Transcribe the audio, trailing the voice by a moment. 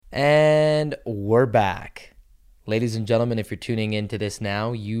And we're back. Ladies and gentlemen, if you're tuning into this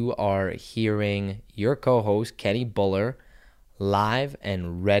now, you are hearing your co-host, Kenny Buller, live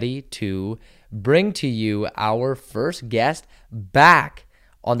and ready to bring to you our first guest back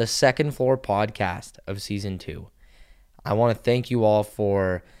on the Second Floor podcast of Season 2. I want to thank you all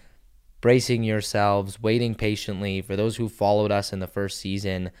for bracing yourselves, waiting patiently. For those who followed us in the first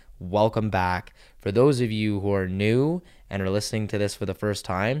season, welcome back. For those of you who are new and are listening to this for the first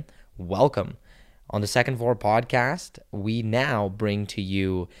time, welcome. On the Second Floor podcast, we now bring to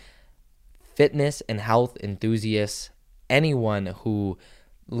you fitness and health enthusiasts, anyone who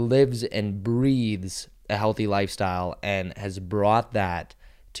lives and breathes a healthy lifestyle and has brought that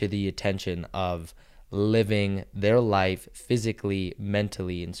to the attention of living their life physically,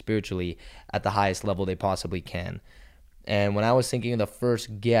 mentally, and spiritually at the highest level they possibly can. And when I was thinking of the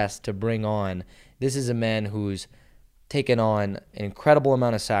first guest to bring on, this is a man who's taken on an incredible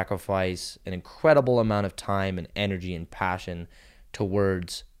amount of sacrifice, an incredible amount of time and energy and passion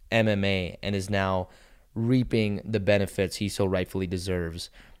towards MMA, and is now reaping the benefits he so rightfully deserves.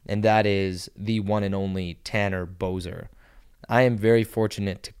 And that is the one and only Tanner Boser. I am very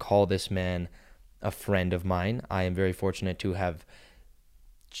fortunate to call this man a friend of mine. I am very fortunate to have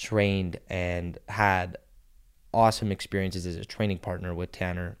trained and had awesome experiences as a training partner with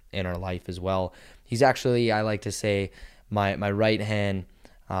Tanner in our life as well. He's actually, I like to say, my right hand,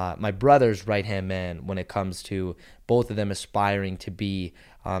 my brother's right hand man when it comes to both of them aspiring to be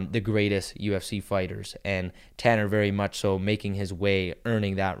the greatest UFC fighters, and Tanner very much so making his way,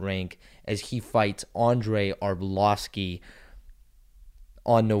 earning that rank as he fights Andre Arlovski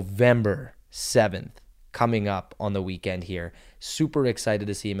on November 7th, coming up on the weekend here. Super excited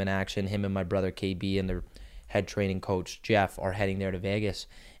to see him in action. Him and my brother KB and their head training coach Jeff are heading there to Vegas.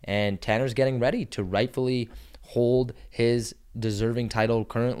 And Tanner's getting ready to rightfully hold his deserving title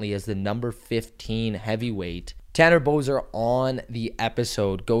currently as the number 15 heavyweight. Tanner Boser on the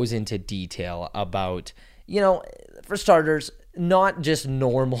episode goes into detail about, for starters, not just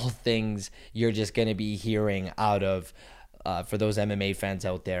normal things you're just going to be hearing out of for those MMA fans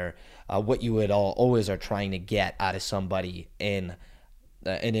out there, what you would always are trying to get out of somebody in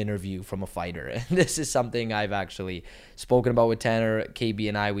an interview from a fighter. And this is something I've actually spoken about with Tanner. KB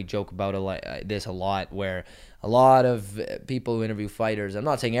and I, we joke about this a lot, where a lot of people who interview fighters, I'm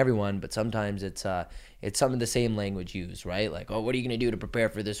not saying everyone, but sometimes it's some of the same language used, right? Like, oh, what are you going to do to prepare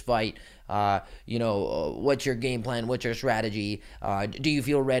for this fight? What's your game plan? What's your strategy? Do you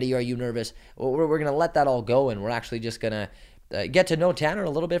feel ready? Are you nervous? Well, we're going to let that all go, and we're actually just going to get to know Tanner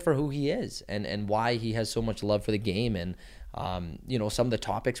a little bit for who he is and why he has so much love for the game. And, some of the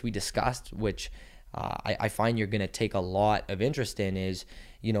topics we discussed, which I find you're going to take a lot of interest in, is,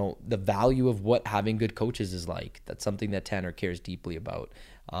 the value of what having good coaches is like. That's something that Tanner cares deeply about.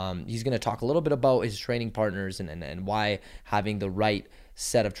 He's going to talk a little bit about his training partners and why having the right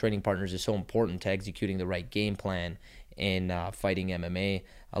set of training partners is so important to executing the right game plan in fighting MMA.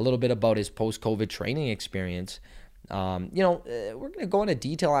 A little bit about his post-COVID training experience. We're going to go into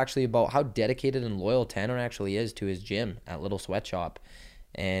detail actually about how dedicated and loyal Tanner actually is to his gym at Little Sweatshop.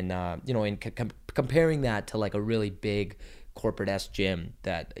 And, comparing that to like a really big corporate-esque gym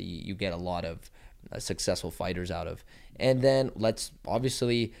that you get a lot of successful fighters out of. And then let's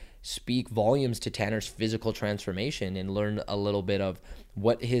obviously speak volumes to Tanner's physical transformation and learn a little bit of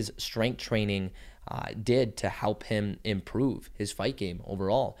what his strength training did to help him improve his fight game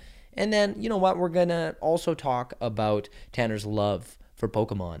overall. And then, we're going to also talk about Tanner's love for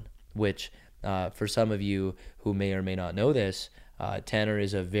Pokemon, which for some of you who may or may not know this, Tanner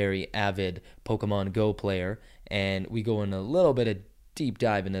is a very avid Pokemon Go player, and we go in a little bit of deep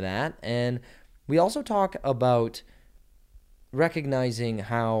dive into that. And we also talk about recognizing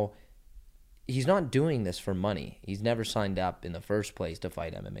how he's not doing this for money. He's never signed up in the first place to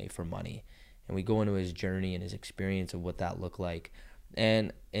fight MMA for money. And we go into his journey and his experience of what that looked like.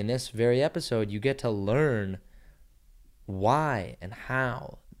 And in this very episode, you get to learn why and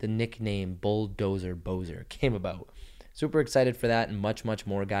how the nickname Bulldozer Boser came about. Super excited for that and much, much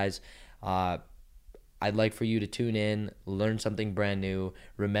more, guys. I'd like for you to tune in, learn something brand new.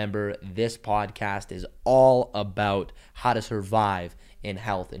 Remember, this podcast is all about how to survive in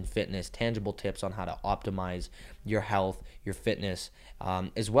health and fitness, tangible tips on how to optimize your health, your fitness,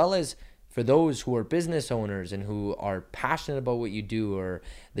 as well as for those who are business owners and who are passionate about what you do or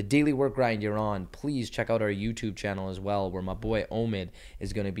the daily work grind you're on. Please check out our YouTube channel as well, where my boy Omid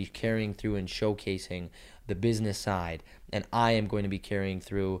is going to be carrying through and showcasing the business side, and I am going to be carrying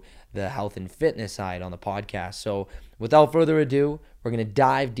through the health and fitness side on the podcast. So without further ado, we're going to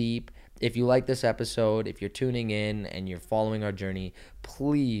dive deep if you like this episode, if you're tuning in and you're following our journey,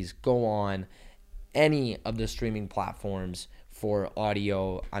 please go on any of the streaming platforms for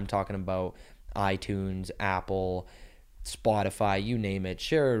audio. I'm talking about iTunes, Apple, Spotify, you name it.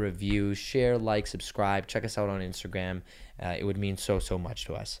 Share a review, share, like, subscribe. Check us out on Instagram. It would mean so much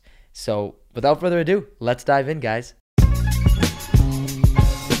to us. So without further ado, let's dive in, guys.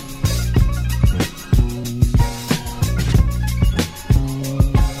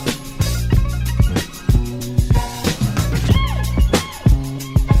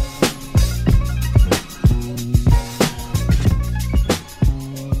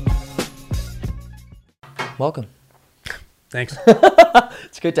 Welcome. Thanks.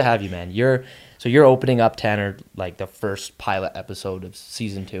 It's good to have you, man. You're opening up, Tanner, like the first pilot episode of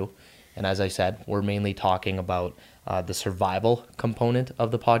season 2. And as I said, we're mainly talking about the survival component of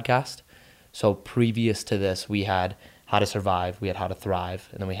the podcast. So previous to this, we had how to survive, we had how to thrive,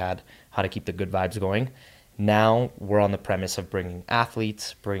 and then we had how to keep the good vibes going. Now we're on the premise of bringing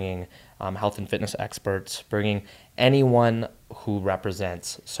athletes, bringing health and fitness experts, bringing anyone who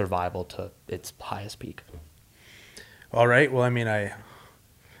represents survival to its highest peak. All right. Well, I mean,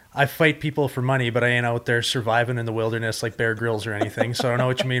 I fight people for money, but I ain't out there surviving in the wilderness like Bear Grylls or anything. So I don't know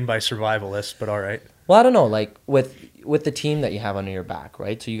what you mean by survivalist, but all right. Well, I don't know, like with the team that you have under your back,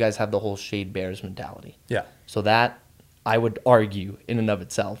 right? So you guys have the whole Shade Bears mentality. Yeah. So that, I would argue, in and of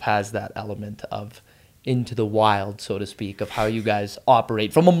itself, has that element of into the wild, so to speak, of how you guys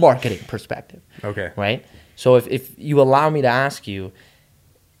operate from a marketing perspective. Okay. Right? So if you allow me to ask you,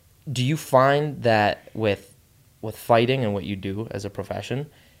 do you find that with fighting and what you do as a profession,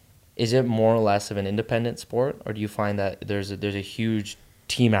 is it more or less of an independent sport, or do you find that there's a huge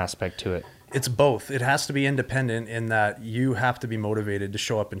team aspect to it? It's both. It has to be independent in that you have to be motivated to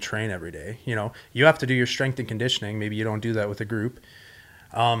show up and train every day. You know, you have to do your strength and conditioning. Maybe you don't do that with a group.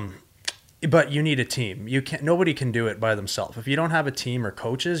 But you need a team. Nobody can do it by themselves. If you don't have a team or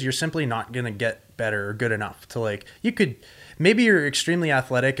coaches, you're simply not going to get better or good enough to maybe you're extremely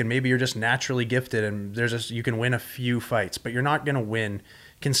athletic and maybe you're just naturally gifted and you can win a few fights, but you're not going to win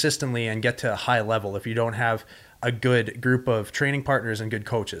consistently and get to a high level if you don't have a good group of training partners and good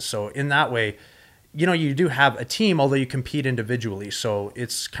coaches. So in that way, you do have a team, although you compete individually. So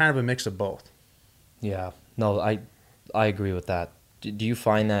it's kind of a mix of both. Yeah, no, I agree with that. Do you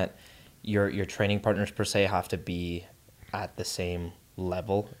find that your training partners per se have to be at the same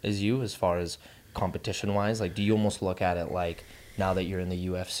level as you as far as competition wise? Like, do you almost look at it like now that you're in the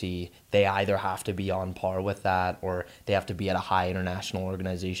UFC, they either have to be on par with that or they have to be at a high international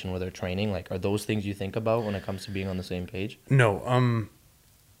organization where they're training? Like, are those things you think about when it comes to being on the same page? No.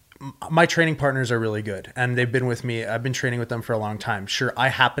 My training partners are really good and they've been with me. I've been training with them for a long time. Sure, I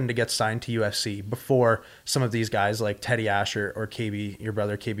happened to get signed to UFC before some of these guys like Teddy Asher or KB, your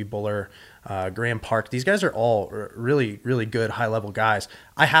brother, KB Buller, Graham Park. These guys are all really, really good high level guys.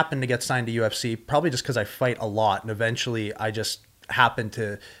 I happened to get signed to UFC probably just because I fight a lot. And eventually I just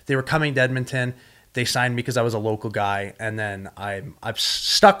they were coming to Edmonton. They signed me because I was a local guy. And then I've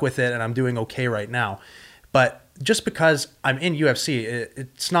stuck with it and I'm doing okay right now. But just because I'm in UFC,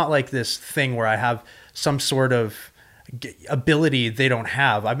 it's not like this thing where I have some sort of ability they don't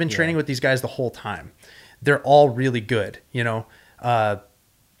have. I've been training with these guys the whole time. They're all really good.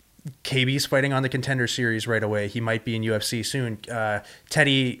 KB's fighting on the Contender Series right away. He might be in UFC soon.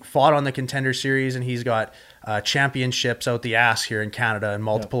 Teddy fought on the Contender Series, and he's got championships out the ass here in Canada in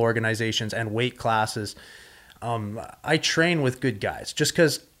multiple organizations and weight classes. I train with good guys. Just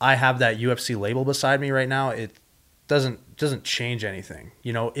because I have that UFC label beside me right now, it doesn't change anything.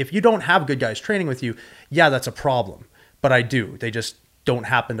 If you don't have good guys training with you, yeah, that's a problem. But I do. They just don't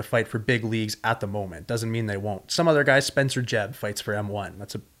happen to fight for big leagues at the moment. Doesn't mean they won't. Some other guys, Spencer Jeb, fights for M1.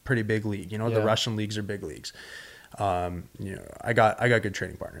 That's a pretty big league. The Russian leagues are big leagues. I got good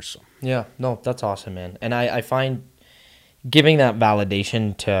training partners. So. Yeah, no, that's awesome, man. And I find giving that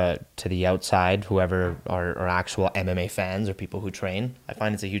validation to the outside, whoever are actual MMA fans or people who train, I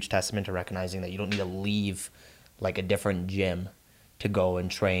find it's a huge testament to recognizing that you don't need to leave like a different gym to go and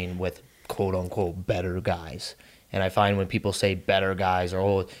train with quote unquote better guys. And I find when people say better guys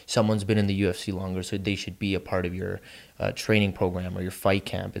or someone's been in the UFC longer, so they should be a part of your training program or your fight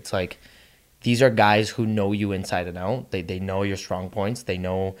camp, it's like these are guys who know you inside and out. They know your strong points. They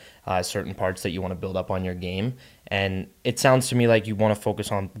know certain parts that you want to build up on your game. And it sounds to me like you want to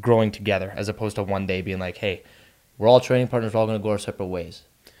focus on growing together as opposed to one day being like, hey, we're all training partners. We're all going to go our separate ways.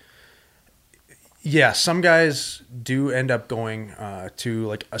 Yeah, some guys do end up going to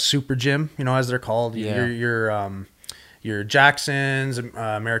like a super gym, as they're called. Yeah. Your Jackson's,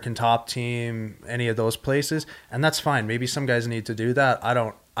 American Top Team, any of those places, and that's fine. Maybe some guys need to do that. I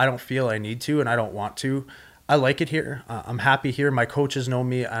don't don't feel I need to, and I don't want to. I like it here. I'm happy here. My coaches know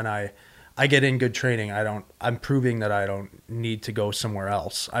me, and I get in good training. I'm proving that I don't need to go somewhere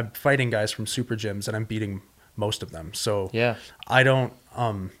else. I'm fighting guys from super gyms, and I'm beating most of them. So Yeah. I don't,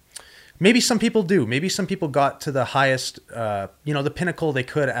 maybe some people do. Maybe some people got to the highest, the pinnacle they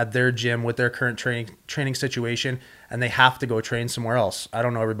could at their gym with their current training situation, and they have to go train somewhere else. I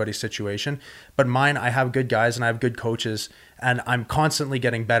don't know everybody's situation, but mine, I have good guys and I have good coaches, and I'm constantly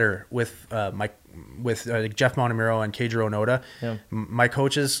getting better with Jeff Montemuro and Keijiro Onoda. Yeah. My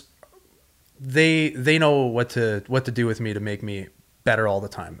coaches, they know what to do with me to make me better all the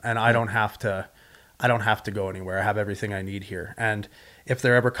time, and I don't have to go anywhere. I have everything I need here. And if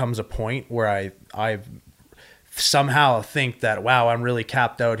there ever comes a point where I somehow think that, wow, I'm really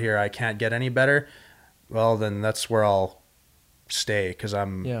capped out here, I can't get any better, well, then that's where I'll stay, because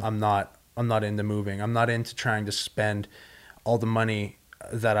I'm not into moving. I'm not into trying to spend all the money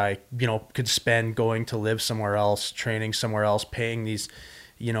that I could spend going to live somewhere else, training somewhere else, paying these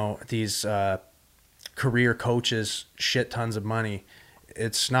career coaches shit tons of money.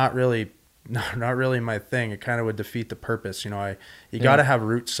 It's not really my thing. It kind of would defeat the purpose. You got to have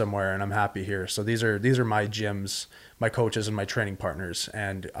roots somewhere, and I'm happy here. So these are my gyms, my coaches, and my training partners,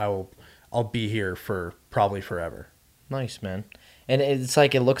 and I'll be here for probably forever. Nice, man. And it's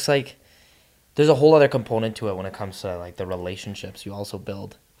like, it looks like there's a whole other component to it when it comes to like the relationships you also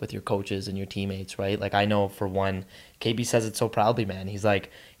build with your coaches and your teammates, right? Like, I know for one, KB says it so proudly, man. He's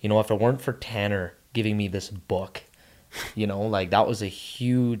like, if it weren't for Tanner giving me this book, like that was a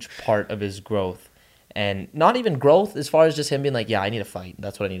huge part of his growth. And not even growth as far as just him being like, yeah, I need to fight.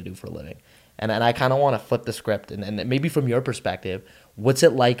 That's what I need to do for a living. And I kind of want to flip the script. And maybe from your perspective, what's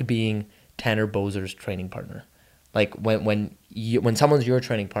it like being Tanner Boser's training partner? Like when someone's your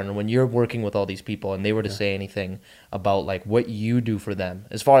training partner, when you're working with all these people and they were to say anything about like what you do for them,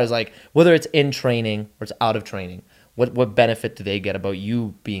 as far as like whether it's in training or it's out of training, what benefit do they get about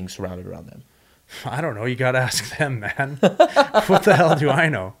you being surrounded around them? I don't know. You got to ask them, man. What the hell do I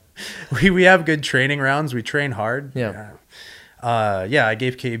know? We have good training rounds. We train hard. Yeah. I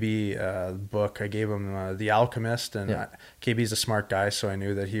gave KB the book. I gave him The Alchemist, and KB's a smart guy, so I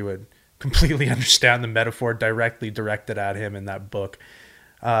knew that he would completely understand the metaphor directly directed at him in that book.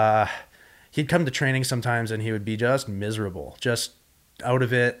 He'd come to training sometimes, and he would be just miserable, just out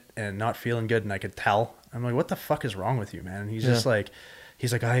of it and not feeling good, and I could tell. I'm like, what the fuck is wrong with you, man? And he's just like...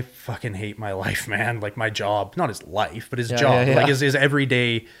 He's like, I fucking hate my life, man. Like my job, not his life, but his job, like his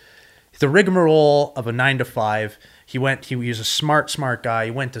everyday, the rigmarole of a 9 to 5. He was a smart guy.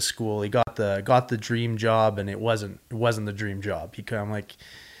 He went to school. He got the dream job, and it wasn't the dream job. I'm like,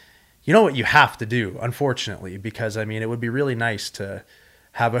 you know what you have to do, unfortunately, because I mean, it would be really nice to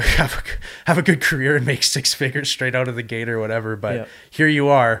have a good career and make 6 figures straight out of the gate or whatever. But here you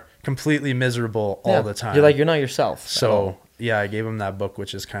are, completely miserable all the time. You're like, you're not yourself. So. Yeah, I gave him that book,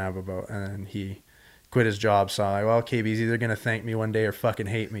 which is kind of about, and then he quit his job. So I'm like, well, KB's either going to thank me one day or fucking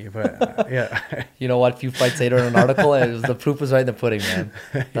hate me. But yeah. You know what? A few fights later in an article, the proof was right in the pudding, man.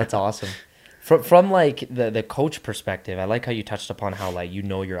 That's awesome. From like the coach perspective, I like how you touched upon how like,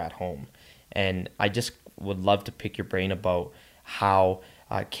 you're at home. And I just would love to pick your brain about how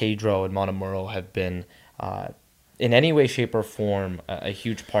Keijiro and Montemuro have been in any way, shape, or form, a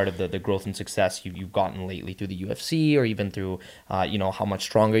huge part of the growth and success you've gotten lately through the UFC, or even through, how much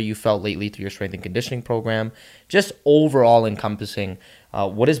stronger you felt lately through your strength and conditioning program. Just overall encompassing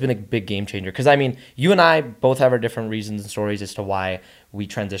what has been a big game changer. Because, I mean, you and I both have our different reasons and stories as to why we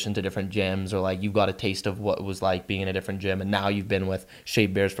transitioned to different gyms, or like you've got a taste of what it was like being in a different gym, and now you've been with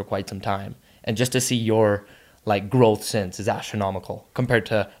Shade Bears for quite some time. And just to see your like growth since is astronomical compared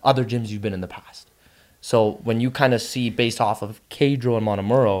to other gyms you've been in the past. So when you kind of see, based off of Keijiro and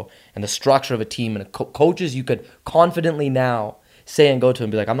Montemuro and the structure of a team and coaches you could confidently now say and go to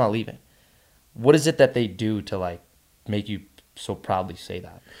and be like, I'm not leaving. What is it that they do to like make you so proudly say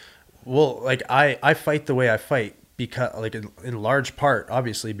that? Well, like I fight the way I fight because like in large part,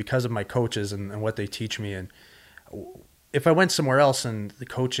 obviously, because of my coaches and what they teach me. And if I went somewhere else and a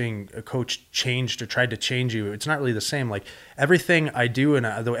coach changed or tried to change you, it's not really the same. Like everything I do and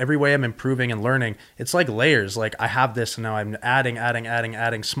every way I'm improving and learning, it's like layers. Like I have this and now I'm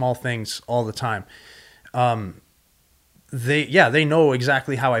adding small things all the time. They know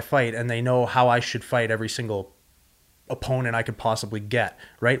exactly how I fight, and they know how I should fight every single opponent I could possibly get,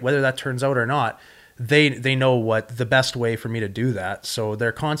 right? Whether that turns out or not, they know what the best way for me to do that. So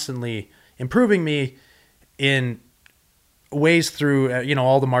they're constantly improving me in ways through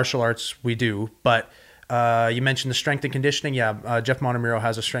all the martial arts we do, but You mentioned the strength and conditioning. Yeah, Jeff Montemuro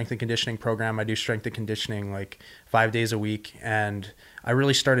has a strength and conditioning program. I do strength and conditioning like 5 days a week, and I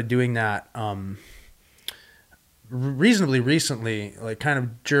really started doing that reasonably recently, like kind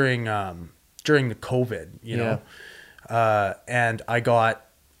of during the COVID, you know, and I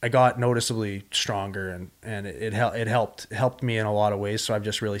got noticeably stronger, and it helped me in a lot of ways. So I've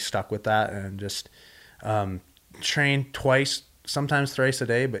just really stuck with that and just train twice, sometimes thrice a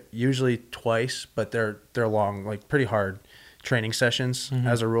day, but usually twice. But they're long, like pretty hard training sessions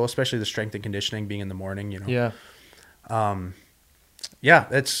as a rule, especially the strength and conditioning being in the morning, you know. Yeah,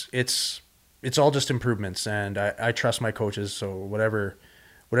 it's all just improvements, and I trust my coaches. So whatever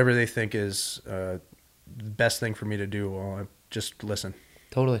they think is the best thing for me to do, well, I just listen.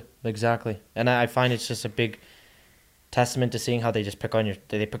 Totally, exactly. And I find it's just a big testament to seeing how they just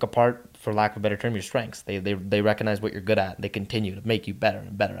they pick apart, for lack of a better term, your strengths. They recognize what you're good at, and they continue to make you better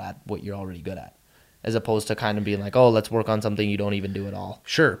and better at what you're already good at, as opposed to kind of being like, oh, let's work on something you don't even do at all.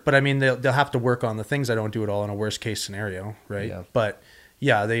 Sure, but I mean, they'll have to work on the things I don't do at all in a worst case scenario, right? Yeah. But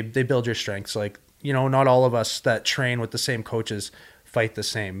yeah, they build your strengths. Like, you know, not all of us that train with the same coaches fight the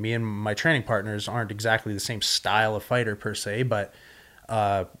same. Me and my training partners aren't exactly the same style of fighter per se, but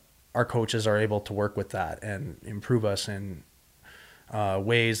our coaches are able to work with that and improve us in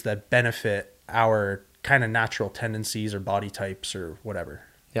ways that benefit our kind of natural tendencies or body types or whatever.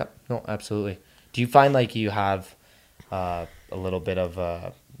 Yep. No, absolutely. Do you find like you have a little bit of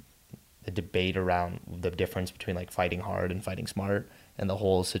a debate around the difference between like fighting hard and fighting smart, and the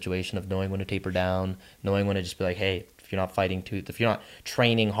whole situation of knowing when to taper down, knowing when to just be like, hey, if you're not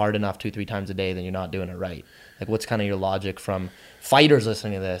training hard enough 2-3 times a day, then you're not doing it right? Like, what's kind of your logic from fighters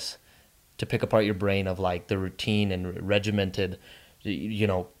listening to this to pick apart your brain of like the routine and regimented, you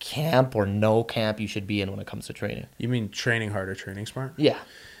know, camp or no camp you should be in when it comes to training? You mean training hard or training smart? Yeah.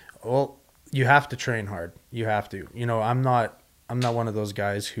 Well, you have to train hard. You have to. You know, I'm not one of those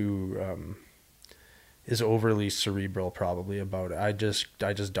guys who is overly cerebral probably about it. I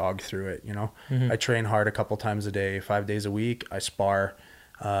just dog through it, you know. I train hard a couple times a day, 5 days a week. I spar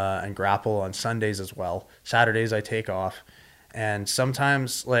and grapple on Sundays as well. Saturdays I take off. And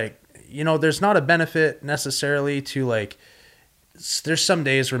sometimes, like, you know, there's not a benefit necessarily to, like, there's some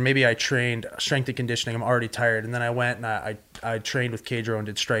days where maybe I trained strength and conditioning, I'm already tired, and then I went and I trained with Cadro and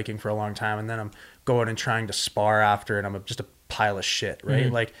did striking for a long time, and then I'm going and trying to spar after, and I'm just a pile of shit,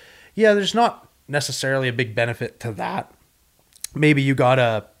 right? Like, yeah, there's not necessarily a big benefit to that. Maybe you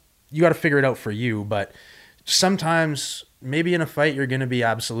gotta figure it out for you, but sometimes maybe in a fight you're gonna be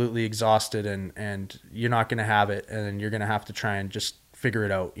absolutely exhausted and you're not gonna have it, and you're gonna have to try and just figure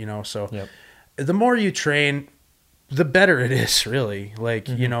it out, you know. So the more you train, the better it is, really. Like,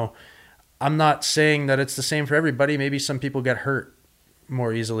 you know, I'm not saying that it's the same for everybody. Maybe some people get hurt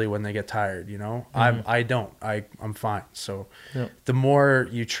more easily when they get tired, you know. I don't. I'm fine. So the more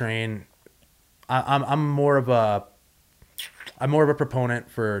you train, I'm more of a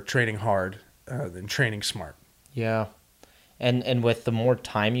proponent for training hard than training smart. Yeah. And with the more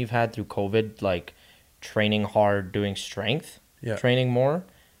time you've had through COVID, like training hard, doing strength, training more,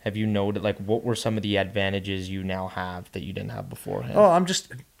 have you noted, like, what were some of the advantages you now have that you didn't have beforehand? Oh, I'm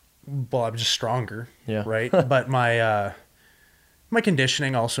just stronger. Yeah. Right. But my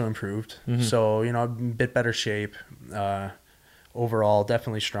conditioning also improved. So, you know, I'm in a bit better shape. Overall,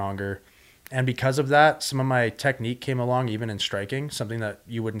 definitely stronger. And because of that, some of my technique came along, even in striking, something that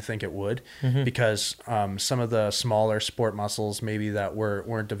you wouldn't think it would, because some of the smaller sport muscles, maybe that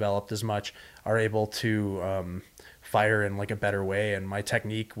weren't developed as much, are able to fire in like a better way. And my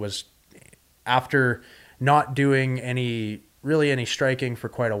technique was, after not doing any striking for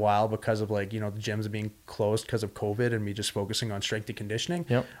quite a while because of, like, you know, the gyms being closed because of COVID and me just focusing on strength and conditioning,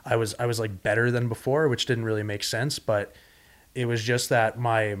 I was like better than before, which didn't really make sense, but it was just that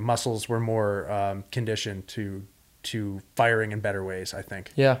my muscles were more conditioned to firing in better ways, I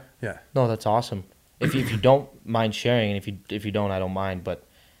think. Yeah. No, that's awesome. If you don't mind sharing, and if you don't, I don't mind, but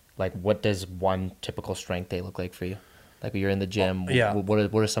like, what does one typical strength day look like for you? Like, when you're in the gym,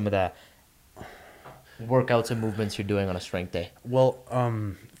 what are some of the workouts and movements you're doing on a strength day? Well,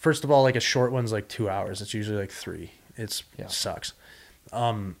 first of all, like, a short one's like 2 hours. It's usually like 3. It sucks.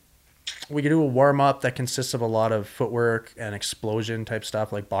 We can do a warm up that consists of a lot of footwork and explosion type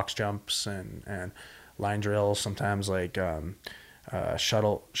stuff, like box jumps and line drills. Sometimes like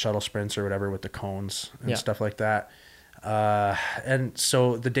shuttle sprints or whatever with the cones and stuff like that. And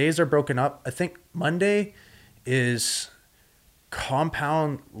so the days are broken up. I think Monday is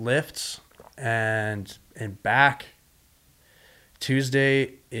compound lifts and back.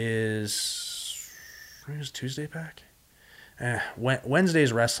 Tuesday is Tuesday back.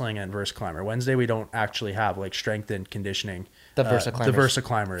 Wednesday's wrestling and verse climber. Wednesday we don't actually have like strength and conditioning. The Versa The Versa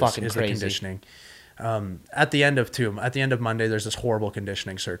climber is the conditioning. At the end of Monday, there's this horrible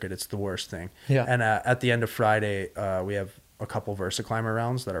conditioning circuit. It's the worst thing. Yeah. And at the end of Friday, we have a couple Versa climber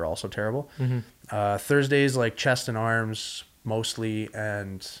rounds that are also terrible. Thursday's like chest and arms mostly,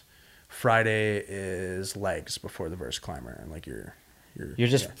 and Friday is legs before the Versa climber, and like you're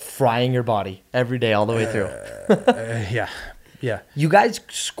just frying your body every day all the way through. Yeah. You guys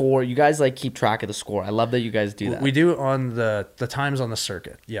score. You guys like keep track of the score. I love that you guys do that. We do on the times on the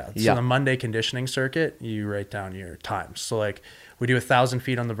circuit. Yeah. So Yeah. the Monday conditioning circuit, you write down your times. So like we do 1,000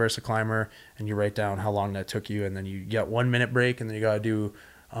 feet on the Versa climber, and you write down how long that took you, and then you get 1 minute break, and then you got to do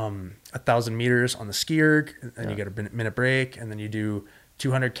 1,000 meters on the ski erg, and you get a minute break, and then you do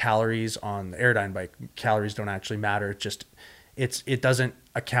 200 calories on the Airdyne bike. Calories don't actually matter. It doesn't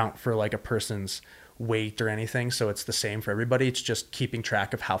account for like a person's weight or anything, so it's the same for everybody. It's just keeping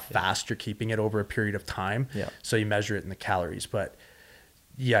track of how fast you're keeping it over a period of time. So you measure it in the calories, but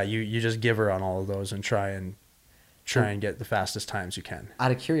yeah, you just give her on all of those and try and get the fastest times you can.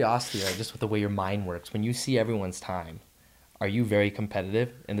 Out of curiosity, like, just with the way your mind works, when you see everyone's time, are you very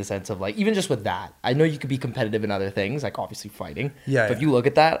competitive in the sense of like, even just with that, I know you could be competitive in other things, like obviously fighting, but if you look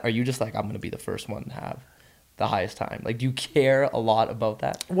at that, are you just like, I'm going to be the first one to have the highest time? Like, do you care a lot about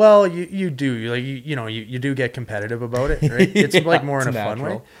that? Well, you do. You do get competitive about it, right? It's like more in a fun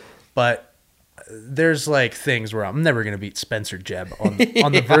way. But there's like things where I'm never going to beat Spencer Jebb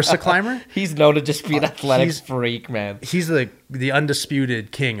on the Versa climber. He's known to just be an athletic freak, man. He's the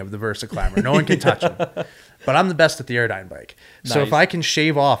undisputed king of the Versa climber. No one can touch him. But I'm the best at the Airdyne bike. So Nice. if I can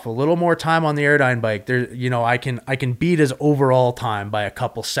shave off a little more time on the Airdyne bike, I can beat his overall time by a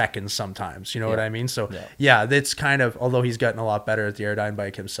couple seconds sometimes. You know what I mean? So that's kind of, although he's gotten a lot better at the Airdyne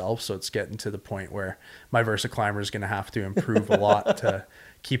bike himself, so it's getting to the point where my Versa climber is going to have to improve a lot to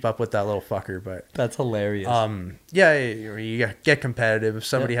keep up with that little fucker. But That's hilarious. you get competitive. If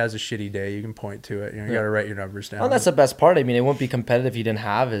somebody has a shitty day, you can point to it. You got to write your numbers down. Well, that's the best part. I mean, it wouldn't be competitive if you didn't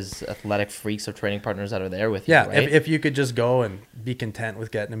have as athletic freaks or training partners that are there with you. Yeah, right? if you could just go and be content with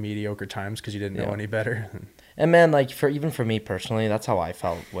getting a mediocre times because you didn't know any better. And man, like even for me personally, that's how I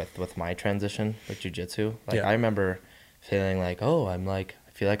felt with my transition with jiu-jitsu. Like I remember feeling like, oh, I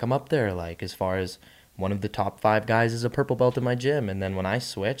feel like I'm up there, like as far as one of the top 5 guys is a purple belt in my gym. And then when I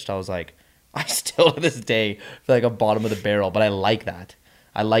switched, I was like, I still to this day feel like I'm bottom of the barrel, but I like that.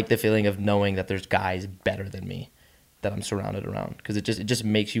 I like the feeling of knowing that there's guys better than me that I'm surrounded around, because it just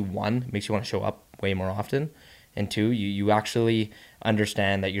makes you want to show up way more often, and 2, you actually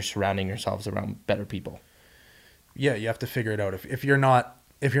understand that you're surrounding yourselves around better people. Yeah, you have to figure it out. If you're not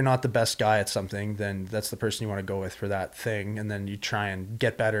the best guy at something, then that's the person you want to go with for that thing, and then you try and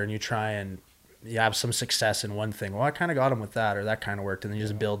get better, and you try and you have some success in one thing. Well, I kind of got him with that, or that kind of worked, and then you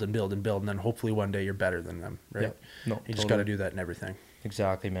just build and build and build, and then hopefully one day you're better than them, right? Yeah. No, you just got to do that in everything.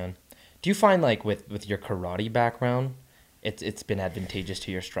 Exactly, man. Do you find like with your karate background, it's been advantageous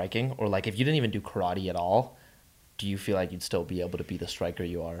to your striking, or like if you didn't even do karate at all, do you feel like you'd still be able to be the striker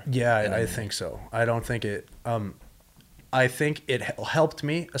you are? Yeah, I think so. I don't think it. I think it helped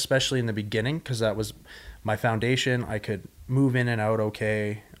me, especially in the beginning, because that was my foundation. I could move in and out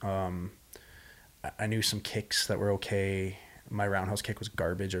okay. I knew some kicks that were okay. My roundhouse kick was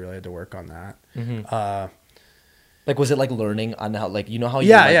garbage. I really had to work on that. Mm-hmm. Like, was it like learning on how, like, you know how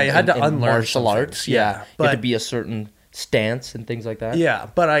you had to unlearn martial arts? Yeah. But you had to be a certain stance and things like that? Yeah,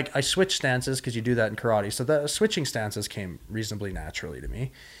 but I switched stances because you do that in karate. So the switching stances came reasonably naturally to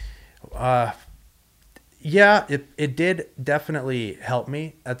me. Yeah, it did definitely help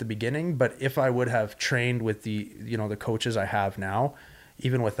me at the beginning, but if I would have trained with the coaches I have now,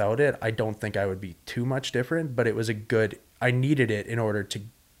 even without it, I don't think I would be too much different, but it was I needed it in order to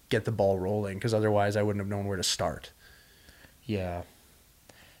get the ball rolling, because otherwise I wouldn't have known where to start. Yeah.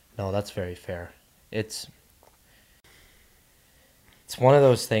 No, that's very fair. It's one of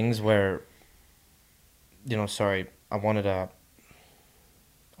those things where, sorry, I wanted to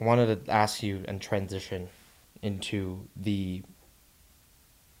ask you and transition into the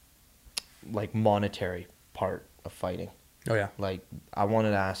like monetary part of fighting. Oh yeah. Like, I wanted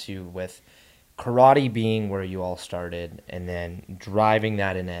to ask you, with karate being where you all started and then driving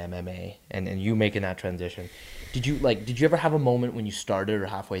that into MMA and you making that transition, did you ever have a moment when you started or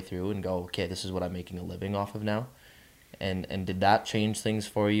halfway through and go, okay, this is what I'm making a living off of now? And did that change things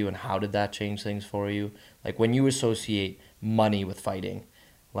for you, and how did that change things for you? Like, when you associate money with fighting,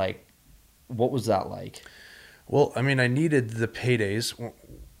 like, what was that like? Well, I mean, I needed the paydays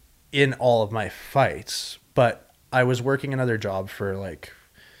in all of my fights, but I was working another job for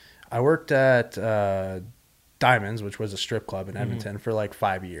I worked at Diamonds, which was a strip club in Edmonton, for like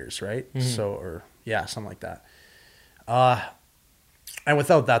 5 years, right? So, or yeah, something like that. And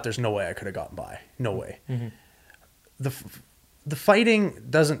without that, there's no way I could have gotten by. No way. The fighting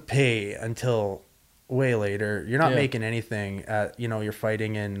doesn't pay until way later. You're not making anything at, you're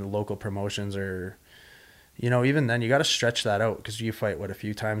fighting in local promotions or, even then you got to stretch that out because you fight a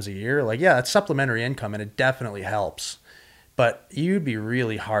few times a year. Like, yeah, it's supplementary income and it definitely helps, but you'd be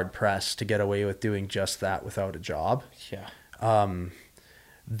really hard pressed to get away with doing just that without a job. Yeah.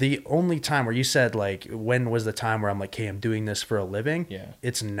 The only time where you said, like, when was the time where I'm like, hey, I'm doing this for a living? Yeah.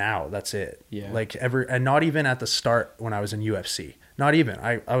 It's now. That's it. Yeah. Like and not even at the start when I was in UFC. Not even.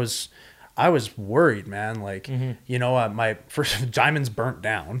 I was worried, man. Like, my first Diamonds burnt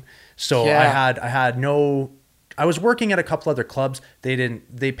down. So I was working at a couple other clubs.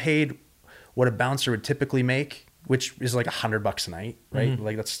 They paid what a bouncer would typically make, which is like $100 a night, right?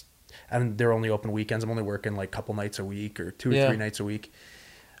 Like and they're only open weekends. I'm only working like a couple nights a week or 2 or 3 nights a week.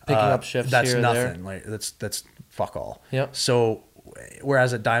 Picking up shifts. That's here nothing. There. Like that's fuck all. Yeah. So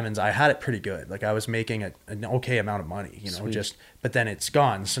whereas at Diamonds, I had it pretty good. Like I was making an okay amount of money, but then it's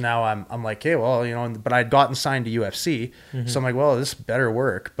gone. So now I'm like, hey, well, but I'd gotten signed to UFC. So I'm like, well, this better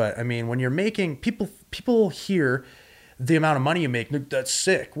work. But I mean, when you're making people hear the amount of money you make, that's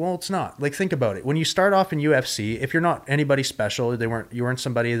sick. Well, it's not. Like, think about it. When you start off in UFC, if you're not anybody special, you weren't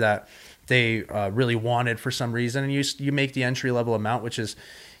somebody that they really wanted for some reason, and you make the entry level amount, which is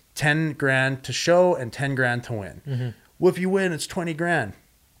 $10,000 to show and $10,000 to win. Well, if you win, it's $20,000.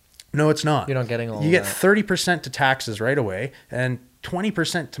 No, it's not. You're not getting all. You get 30% to taxes right away, and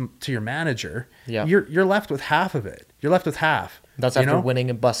 20% to your manager. Yeah. You're left with half of it. You're left with half. That's after winning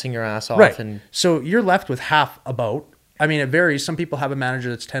and busting your ass off. Right. And so you're left with half about. I mean, it varies. Some people have a manager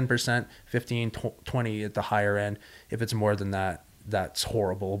that's 10%, 15, 20 at the higher end. If it's more than that, that's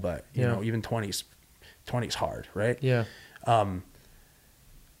horrible. But even 20's hard, right? Yeah.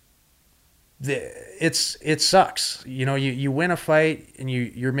 It sucks. You win a fight and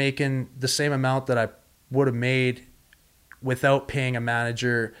you're making the same amount that I would have made without paying a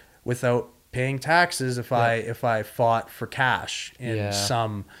manager, without paying taxes if I fought for cash in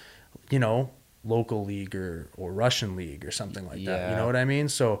some, local league or Russian league or something like that. You know what I mean?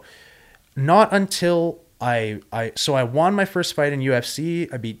 So not until I won my first fight in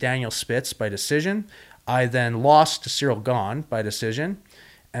UFC. I beat Daniel Spitz by decision. I then lost to Cyril Gahn by decision.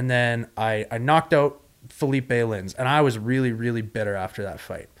 And then I knocked out Felipe Lins. And I was really, really bitter after that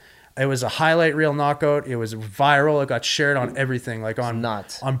fight. It was a highlight reel knockout. It was viral. It got shared on everything, like on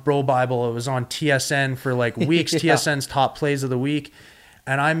Bro Bible. It was on TSN for like weeks. TSN's top plays of the week.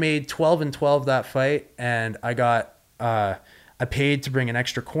 And I made 12-12 that fight. And I got I paid to bring an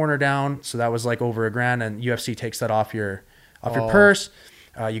extra corner down. So that was like over $1,000. And UFC takes that off your purse.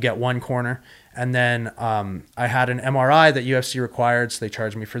 You get one corner. And then I had an MRI that UFC required, so they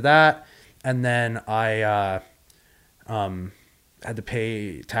charged me for that. And then I had to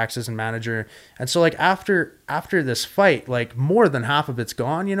pay taxes and manager. And so like after this fight, like more than half of it's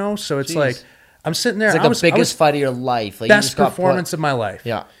gone, So it's like I'm sitting there. It's like the biggest fight of your life. Like best performance of my life.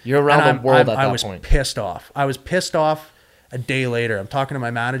 Yeah, you're around the world at that point. I was pissed off. I was pissed off a day later. I'm talking to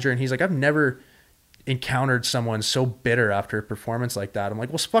my manager, and he's like, I've never encountered someone so bitter after a performance like that. I'm like,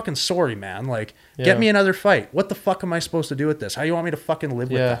 well, fucking sorry, man. Like, get me another fight. What the fuck am I supposed to do with this? How you want me to fucking live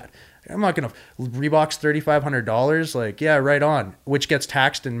with that? I'm not gonna Reebok's $3,500. Like, yeah, right on. Which gets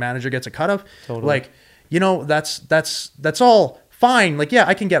taxed and manager gets a cut of. Totally. Like, that's all fine. Like, yeah,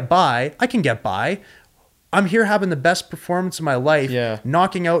 I can get by. I'm here having the best performance of my life,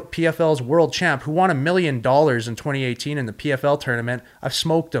 knocking out PFL's world champ who won $1 million in 2018 in the PFL tournament. I've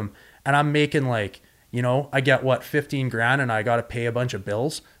smoked him, and I'm making like, I get $15,000 and I got to pay a bunch of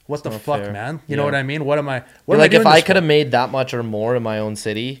bills. What the fuck, fair. Man? You know what I mean? What am I? Like, if I could have made that much or more in my own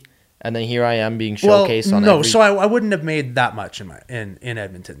city, and then here I am being showcased on. No, so I wouldn't have made that much in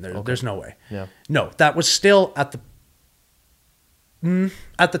Edmonton. There's no way. Yeah. No, that was still at the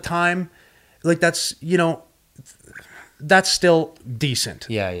time, like that's still decent.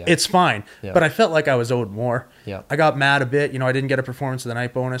 Yeah. It's fine. Yeah. But I felt like I was owed more. Yeah. I got mad a bit. I didn't get a performance of the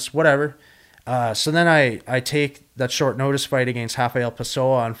night bonus. Whatever. So then I take that short notice fight against Rafael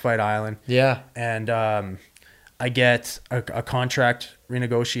Pessoa on Fight Island. Yeah. And I get a contract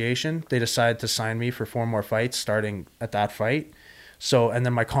renegotiation. They decide to sign me for 4 more fights starting at that fight. So, and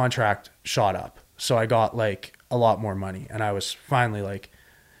then my contract shot up. So I got like a lot more money, and I was finally like,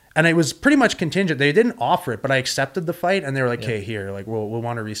 and it was pretty much contingent. They didn't offer it, but I accepted the fight, and they were like, "Hey, here, like we'll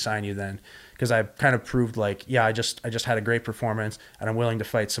want to re-sign you then," because I kind of proved like, yeah, I just had a great performance, and I'm willing to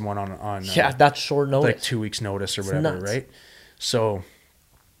fight someone on that's short notice, like 2 weeks notice or whatever, right? So,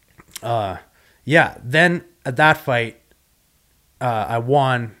 then at that fight, I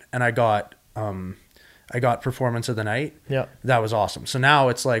won and I got performance of the night. Yeah. That was awesome. So now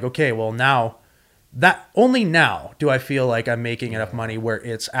it's like, okay, well now only now do I feel like I'm making enough money where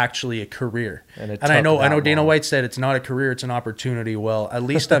it's actually a career. And I know Dana White said it's not a career, it's an opportunity. Well, at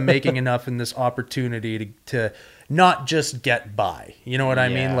least I'm making enough in this opportunity to not just get by. You know what I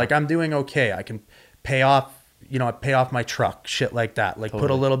mean? Like I'm doing okay. I can pay off my truck, shit like that. Like put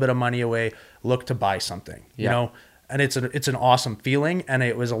a little bit of money away, look to buy something, you know? And it's an awesome feeling, and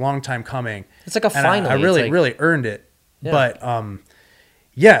it was a long time coming. It's like a finally. I really earned it. Yeah. But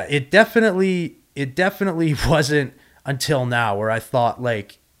it definitely wasn't until now where I thought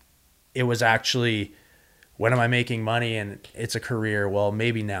like it was actually, when am I making money and it's a career? Well,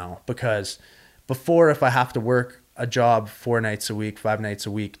 maybe now, because before, if I have to work a job 4 nights a week, 5 nights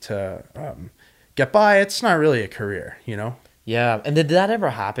a week to get by, it's not really a career, you know? Yeah. And did that ever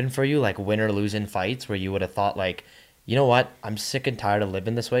happen for you, like win or lose in fights, where you would have thought like, you know what, I'm sick and tired of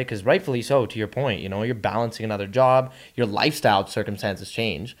living this way? Because rightfully so, to your point, you know, you're balancing another job, your lifestyle circumstances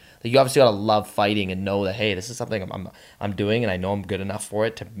change. Like you obviously got to love fighting and know that, hey, this is something I'm doing, and I know I'm good enough for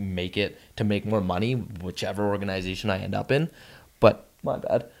it to make more money, whichever organization I end up in. But my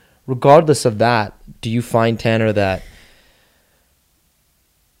bad. Regardless of that, do you find, Tanner, that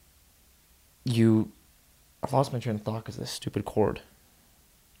I've lost my train of thought because of this stupid cord.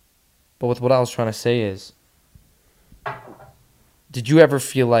 But what I was trying to say is, did you ever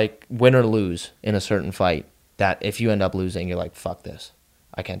feel like, win or lose in a certain fight, that if you end up losing, you're like, fuck this,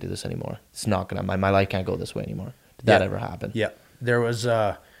 I can't do this anymore. It's not gonna, my life can't go this way anymore. Did that ever happen? Yeah, there's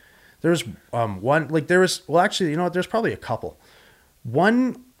probably a couple.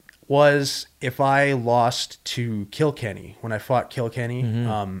 One was if I lost to Kilkenny, when I fought Kilkenny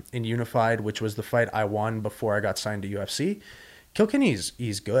in Unified, which was the fight I won before I got signed to UFC. Kilkenny's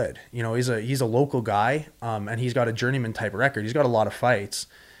he's good. You know, he's a local guy, and he's got a journeyman type record. He's got a lot of fights,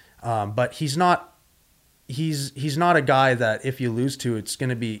 but he's not a guy that if you lose to, it's going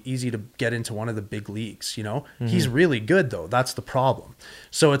to be easy to get into one of the big leagues. You know, he's really good though. That's the problem.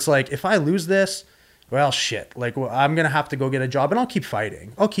 So it's like, if I lose this, well, shit. Like, well, I'm gonna have to go get a job, and I'll keep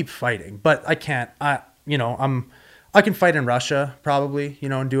fighting, but I can't. I can fight in Russia probably, you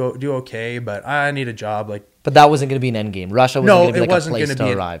know, and do okay, but I need a job. Like, but that wasn't going to be an end game. Russia wasn't going to be like a place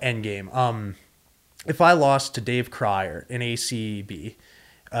to arrive. End game. If I lost to Dave Cryer in ACB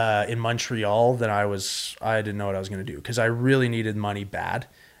in Montreal, then I didn't know what I was going to do, because I really needed money bad,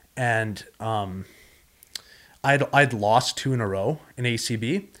 and I'd lost 2 in a row in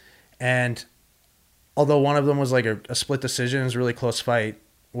ACB, and although one of them was like a split decision, it was a really close fight.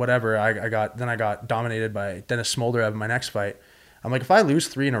 Whatever, I got dominated by Dennis Smolderev in my next fight. I'm like, if I lose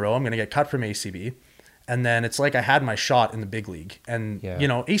 3 in a row, I'm going to get cut from ACB. And then it's like I had my shot in the big league. And, you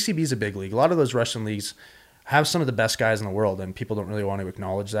know, ACB is a big league. A lot of those Russian leagues have some of the best guys in the world, and people don't really want to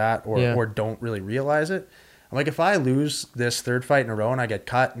acknowledge that or don't really realize it. I'm like, if I lose this 3rd fight in a row and I get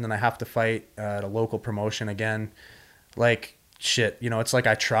cut, and then I have to fight at a local promotion again, like, shit, you know, it's like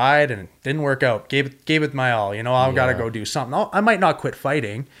I tried and it didn't work out. Gave it my all. You know, I've got to go do something. I might not quit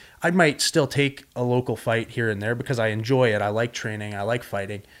fighting. I might still take a local fight here and there because I enjoy it. I like training. I like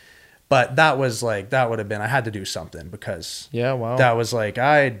fighting. But that would have been, I had to do something, because that was like,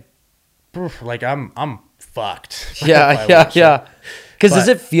 I'm fucked. Yeah. Because does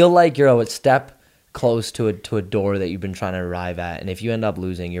it feel like you're a step close to a door that you've been trying to arrive at, and if you end up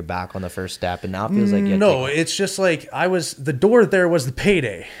losing, you're back on the first step, and now it feels like it's just like the door there was the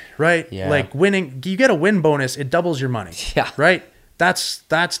payday, right? Like winning, you get a win bonus, it doubles your money, right? That's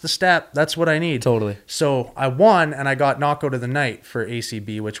the step. That's what I need. Totally. So I won, and I got knockout of the night for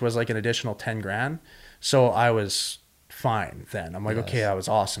ACB, which was like an additional 10 grand. So I was fine then. I'm like, okay, that was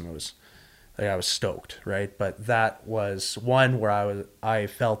awesome. It was like, I was stoked, right? But that was one where I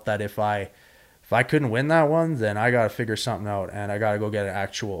felt that if I couldn't win that one, then I got to figure something out, and I got to go get an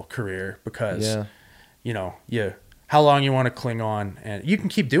actual career, because, you know, how long you want to cling on, and you can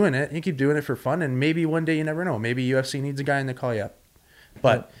keep doing it. You keep doing it for fun, and maybe one day, you never know. Maybe UFC needs a guy and they call you up.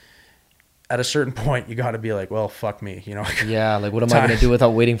 But at a certain point, you got to be like, well, fuck me, you know? Yeah, like, what am I going to do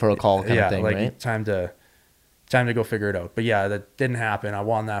without waiting for a call kind of thing, like, right? Time to go figure it out. But yeah, that didn't happen. I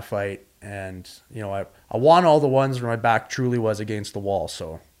won that fight, and, you know, I won all the ones where my back truly was against the wall,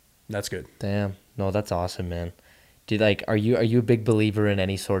 so that's good. Damn. No, that's awesome, man. Are you a big believer in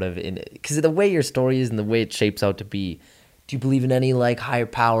any sort of, because of the way your story is and the way it shapes out to be, do you believe in any like higher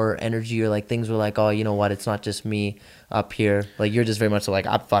power energy, or like things were like, oh, you know what, it's not just me up here? Like, you're just very much like,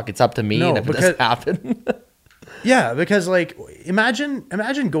 fuck, it's up to me, and if it doesn't happen. Yeah, because like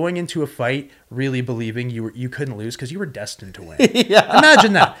imagine going into a fight really believing you couldn't lose because you were destined to win. Yeah.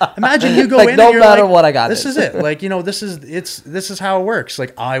 Imagine that. Imagine you go Like, in no and you're matter like, what, I got this this. is it. Like, you know, this is how it works.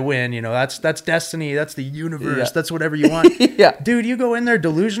 Like, I win, you know, that's destiny, that's the universe, Yeah. that's whatever you want. Yeah. Dude, you go in there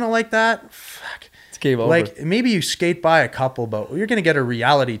delusional like that, fuck. It's game over. Like, maybe you skate by a couple, but you're going to get a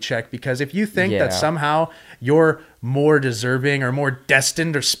reality check, because if you think Yeah. that somehow you're more deserving or more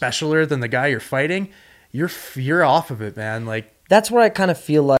destined or specialer than the guy you're fighting, you're off of it, man. Like, that's where I kind of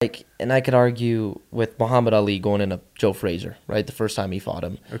feel like, and I could argue with Muhammad Ali going into Joe Frazier, right? The first time he fought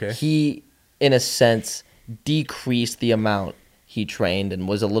him. Okay. He, in a sense, decreased the amount he trained and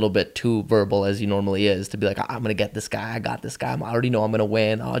was a little bit too verbal, as he normally is, to be like, I'm going to get this guy. I got this guy. I already know I'm going to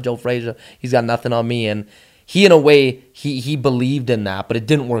win. Oh, Joe Frazier, he's got nothing on me. And he, in a way, he believed in that, but it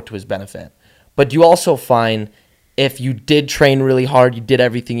didn't work to his benefit. But you also find if you did train really hard, you did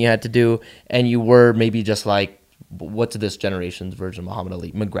everything you had to do, and you were maybe just like, what's this generation's version of Muhammad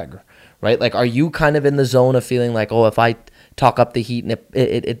Ali? McGregor, right? Like, are you kind of in the zone of feeling like, oh, if I talk up the heat and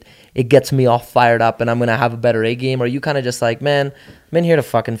it gets me all fired up and I'm going to have a better A game? Or are you kind of just like, man, I'm in here to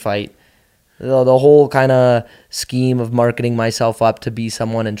fucking fight? The whole kind of scheme of marketing myself up to be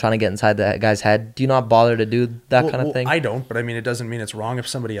someone and trying to get inside that guy's head, do you not bother to do that kind of thing? I don't, but I mean, it doesn't mean it's wrong if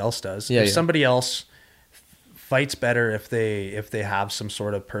somebody else does. Yeah, if yeah. somebody else fights better if they have some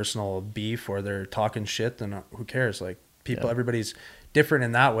sort of personal beef or they're talking shit, then who cares? Like, people, Yeah. everybody's different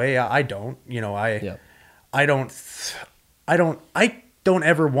in that way. I don't, you know, Yeah. I don't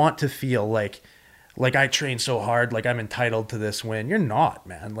ever want to feel like I trained so hard, like I'm entitled to this win. You're not,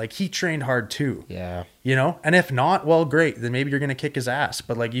 man. Like, he trained hard too. Yeah. You know? And if not, well, great. Then maybe you're going to kick his ass.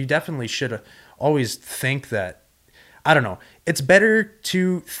 But like, you definitely should always think that, I don't know. It's better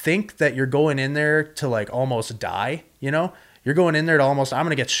to think that you're going in there to like almost die, you know? You're going in there to almost, I'm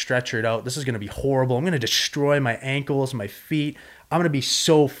going to get stretchered out. This is going to be horrible. I'm going to destroy my ankles, my feet. I'm going to be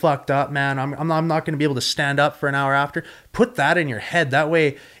so fucked up, man. I'm not going to be able to stand up for an hour after. Put that in your head. That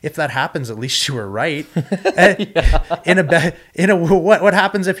way, if that happens, at least you were right. What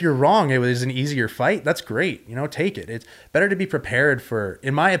happens if you're wrong? It was an easier fight. That's great. You know, take it. It's better to be prepared for,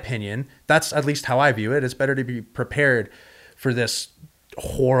 in my opinion, that's at least how I view it. It's better to be prepared for this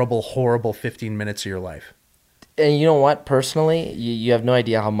horrible, horrible 15 minutes of your life. And you know what? Personally, you have no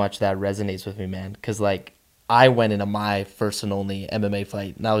idea how much that resonates with me, man. Because, like, I went into my first and only MMA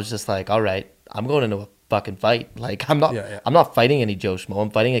fight, and I was just like, all right, I'm going into a fucking fight. Like, I'm not fighting any Joe Schmo. I'm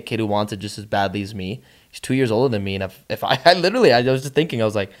fighting a kid who wants it just as badly as me. He's 2 years older than me, and if I was just thinking, I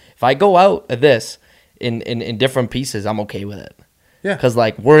was like, if I go out at this in different pieces, I'm okay with it. Yeah. Because,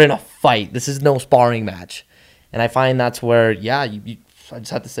 like, we're in a fight. This is no sparring match. And I find that's where, yeah, I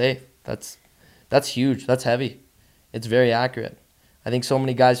just have to say, that's huge. That's heavy. It's very accurate. I think so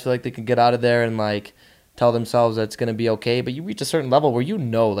many guys feel like they can get out of there and, like, tell themselves that it's going to be okay, but you reach a certain level where you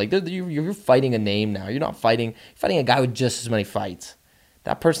know, like, you're fighting a name now. You're not fighting a guy with just as many fights.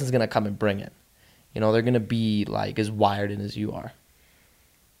 That person's going to come and bring it. You know, they're going to be, like, as wired in as you are.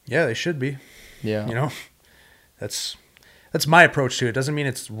 Yeah, they should be. Yeah. You know, that's my approach to it. Doesn't mean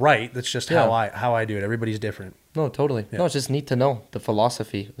it's right. That's just how I do it. Everybody's different. No, totally. Yeah. No, it's just neat to know the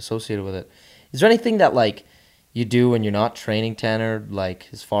philosophy associated with it. Is there anything that, like, you do when you're not training, Tanner, like,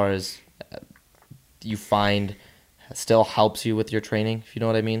 as far as you find still helps you with your training, if you know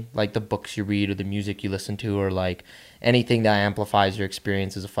what I mean? Like the books you read or the music you listen to, or like anything that amplifies your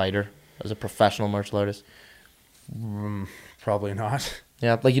experience as a fighter, as a professional martial artist? Probably not.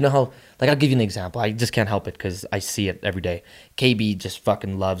 Yeah, like, you know how, like, I'll give you an example. I just can't help it because I see it every day. KB just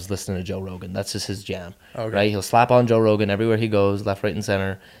fucking loves listening to Joe Rogan. That's just his jam, Okay. right? He'll slap on Joe Rogan everywhere he goes, left, right, and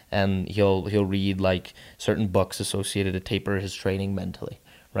center, and he'll read, like, certain books associated to taper his training mentally,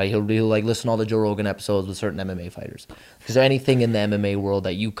 right? He'll like, listen to all the Joe Rogan episodes with certain MMA fighters. Is there anything in the MMA world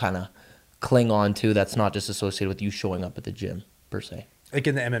that you kind of cling on to that's not just associated with you showing up at the gym, per se? Like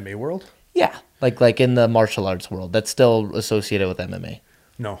in the MMA world? Yeah, like in the martial arts world that's still associated with MMA.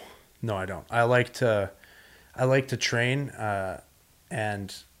 No, I don't. I like to train,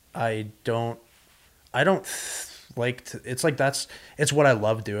 and I don't like to. It's like it's what I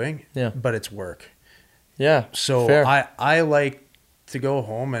love doing. Yeah. But it's work. Yeah. So fair. I like to go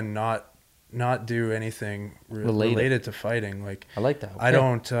home and not do anything related to fighting. Like, I like that. Okay. I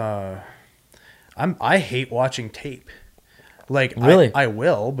don't. I hate watching tape. Like, really? I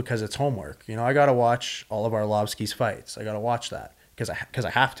will, because it's homework. You know, I gotta watch all of Arlovski's fights. I gotta watch that. Because I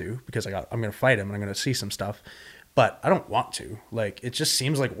have to, because I'm going to fight him and I'm going to see some stuff, but I don't want to. Like, it just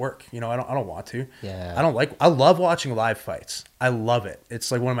seems like work. You know, I don't want to. Yeah. I love watching live fights. I love it.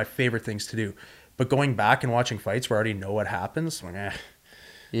 It's like one of my favorite things to do. But going back and watching fights where I already know what happens, I'm like,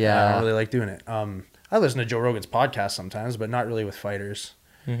 yeah, I don't really like doing it. I listen to Joe Rogan's podcast sometimes, but not really with fighters.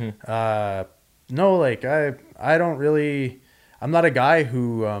 Mm-hmm. No, like I don't really. I'm not a guy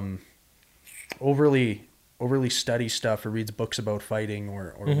who overly studies stuff or reads books about fighting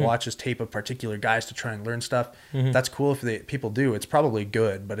or watches tape of particular guys to try and learn stuff. That's cool if people do. It's probably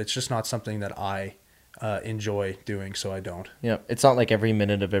good, but it's just not something that I enjoy doing, so I don't. Yeah, it's not like every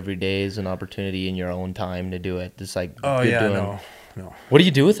minute of every day is an opportunity in your own time to do it. It's like No. What do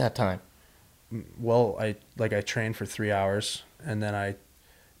you do with that time? Well, I train for 3 hours and then I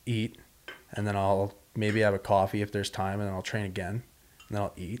eat and then I'll maybe have a coffee if there's time and then I'll train again and then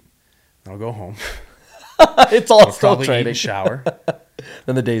I'll eat and I'll go home. It's all I'll still probably training. eat and shower.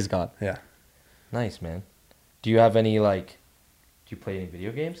 Then the day's gone. Yeah. Nice, man. Do you have any do you play any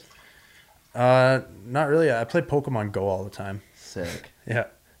video games? Not really. I play Pokemon Go all the time. Sick. Yeah.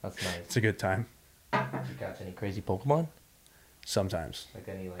 That's nice. It's a good time. Did you catch any crazy Pokemon? Sometimes. Like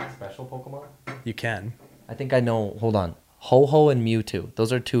any special Pokemon? You can. I think I know. Hold on. Ho-Ho and Mewtwo.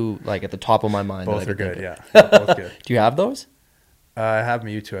 Those are two at the top of my mind. Both that I are could good, think yeah. Both good. Do you have those? I have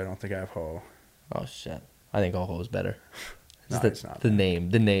Mewtwo. I don't think I have Ho. Oh shit. I think Ho-Ho is better. No, it's not. The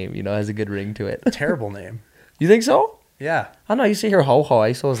name, has a good ring to it. Terrible name. You think so? Yeah. I don't know. I used to hear Ho-Ho. I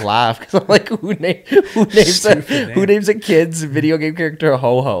used to always laugh because I'm like, who names a kid's video game character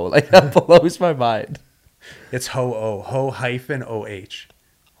Ho-Ho? Like, that blows my mind. It's Ho-Oh. Ho-O-H.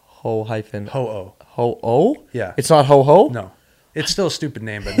 Ho-O. Ho-Oh? Yeah. It's not Ho-Ho? No. It's still a stupid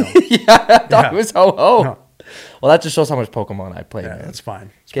name, but no. Yeah, I thought it was Ho-Ho. No. Well, that just shows how much Pokemon I play, Yeah, man. that's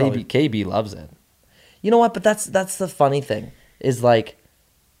fine. It's KB loves it. You know what? But that's the funny thing is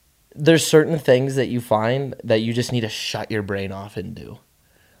there's certain things that you find that you just need to shut your brain off and do.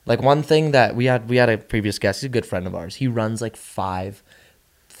 Like one thing that we had a previous guest. He's a good friend of ours. He runs 5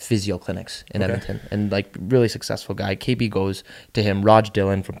 physio clinics in Edmonton and really successful guy. KB goes to him. Raj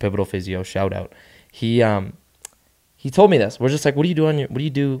Dillon from Pivotal Physio, shout out. He told me this. We're just like, what do you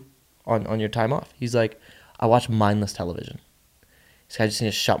do on your time off? He's like, I watch mindless television. He's like, I just need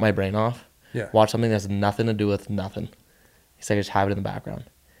to shut my brain off. Yeah. Watch something that has nothing to do with nothing. He's like, I just have it in the background.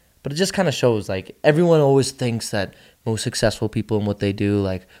 But it just kind of shows, everyone always thinks that most successful people and what they do,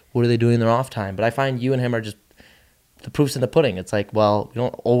 what are they doing in their off time? But I find you and him are just the proof's in the pudding. It's like, well, you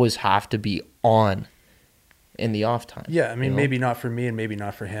don't always have to be on in the off time. Yeah, I mean, maybe not for me and maybe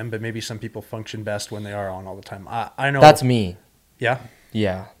not for him, but maybe some people function best when they are on all the time. I know. That's me. Yeah?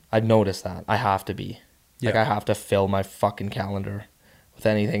 Yeah, I've noticed that. I have to be. Yeah. I have to fill my fucking calendar with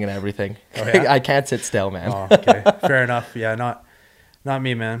anything and everything. Oh, yeah? I can't sit still, man. Oh, okay. Fair enough. Yeah, not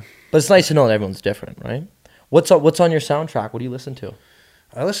me, man. But it's nice to know that everyone's different, right? What's on your soundtrack? What do you listen to?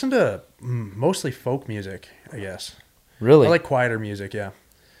 I listen to mostly folk music, I guess. Really? I like quieter music, yeah.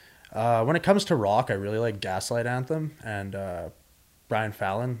 When it comes to rock, I really like Gaslight Anthem and Brian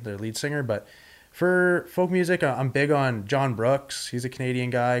Fallon, their lead singer. But for folk music, I'm big on John Brooks. He's a Canadian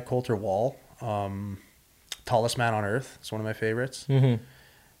guy. Coulter Wall, Tallest Man on Earth. It's one of my favorites. Mm-hmm.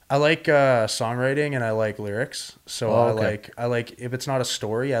 I like songwriting and I like lyrics. So I like if it's not a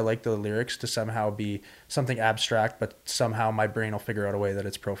story, I like the lyrics to somehow be something abstract, but somehow my brain will figure out a way that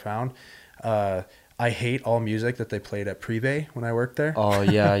it's profound. I hate all music that they played at Privé when I worked there. Oh,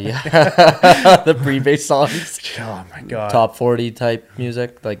 yeah. The Privé songs. Oh, my God. Top 40 type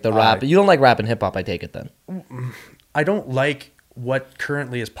music, like the rap. You don't like rap and hip-hop, I take it then. I don't like what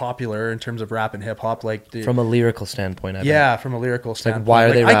currently is popular in terms of rap and hip-hop. From a lyrical standpoint, I bet. From a lyrical standpoint. Why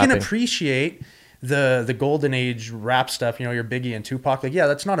are they rapping? I can appreciate the golden age rap stuff, your Biggie and Tupac.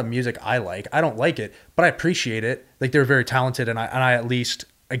 That's not a music I like. I don't like it, but I appreciate it. They're very talented, and I at least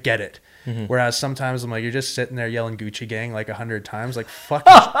I get it. Mm-hmm. Whereas sometimes I'm like, you're just sitting there yelling Gucci Gang 100 times.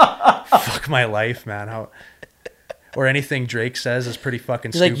 Fuck my life, man. Or anything Drake says is pretty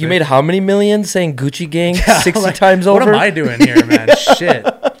fucking stupid. You made how many millions saying Gucci Gang 60 times over? What am I doing here, man? Shit.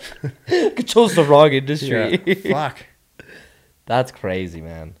 You chose the wrong industry. Yeah, fuck. That's crazy,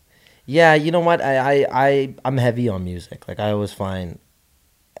 man. Yeah, you know what? I'm heavy on music. I always find,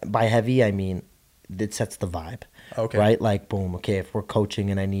 by heavy, I mean, it sets the vibe. Okay. Right? Boom. Okay, if we're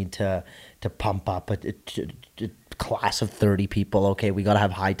coaching and I need to pump up a class of 30 people, okay, we got to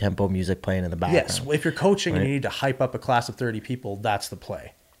have high tempo music playing in the background. Yes, if you're coaching and you need to hype up a class of 30 people, that's the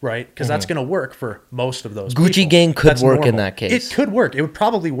play, right? Because that's going to work for most of those Gucci people. Gang could That's work normal. in that case. It could work. It would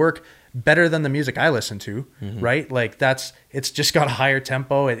probably work better than the music I listen to, right? It's just got a higher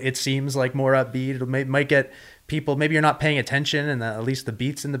tempo. It seems like more upbeat. It might get people, maybe you're not paying attention and at least the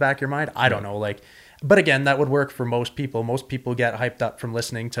beats in the back of your mind. I don't know, but again, that would work for most people. Most people get hyped up from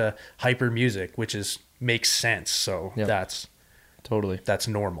listening to hyper music, which makes sense. So that's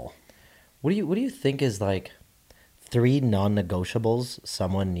normal. What do you think is 3 non-negotiables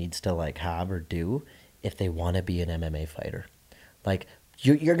someone needs to have or do if they want to be an MMA fighter. Like,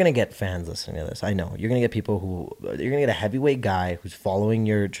 you're going to get fans listening to this. I know. You're going to get people you're going to get a heavyweight guy who's following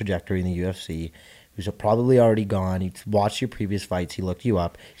your trajectory in the UFC, who's probably already gone. He's watched your previous fights. He looked you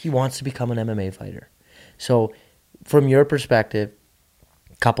up. He wants to become an MMA fighter. So, from your perspective,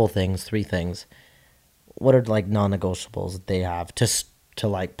 couple things, 3 things. What are like non-negotiables that they have to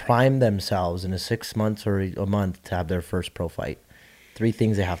like prime themselves in a 6 months or a month to have their first pro fight? 3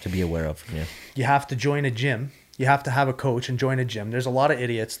 things they have to be aware of from you. You have to join a gym. You have to have a coach and join a gym. There's a lot of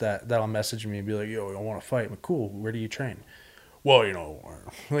idiots that'll message me and be like, yo, I want to fight. I'm like, cool. Where do you train? Well,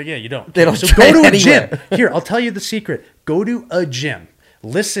 like, yeah, you don't. They don't so train go to anywhere. a gym. Here, I'll tell you the secret. Go to a gym.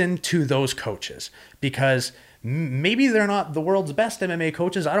 Listen to those coaches, because maybe they're not the world's best MMA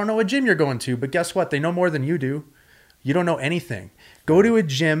coaches. I don't know what gym you're going to, but guess what? They know more than you do. You don't know anything. Go to a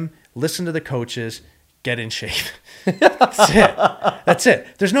gym, listen to the coaches, get in shape. That's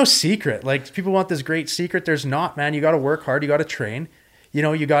it. There's no secret. Like, people want this great secret. There's not, man. You got to work hard. You got to train.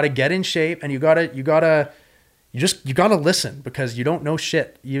 You got to get in shape, and you got to listen, because you don't know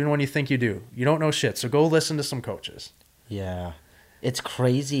shit even when you think you do. You don't know shit. So go listen to some coaches. Yeah. It's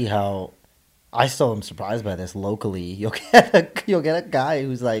crazy how I still am surprised by this locally. You'll get a guy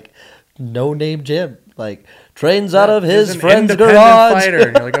who's like no name gym, like trains out of his friend's garage. Fighter,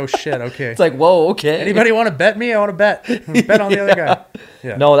 and you're like, oh shit, okay. It's like, whoa, okay. Anybody want to bet me? I want to bet. Bet on the other guy.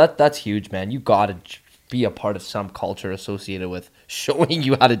 Yeah. No, that's huge, man. You got to be a part of some culture associated with showing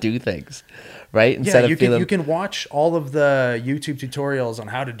you how to do things, right? Instead you can watch all of the YouTube tutorials on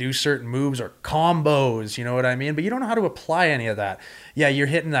how to do certain moves or combos, you know what I mean? But you don't know how to apply any of that. Yeah, you're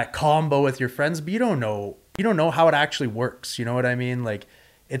hitting that combo with your friends, but you don't know how it actually works, you know what I mean? Like,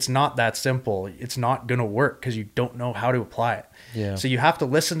 it's not that simple. It's not going to work because you don't know how to apply it. Yeah. So you have to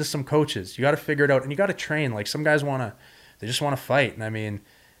listen to some coaches. You got to figure it out, and you got to train. Like, some guys they just want to fight. And I mean,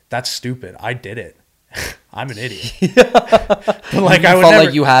 that's stupid. I did it. I'm an idiot. But like, I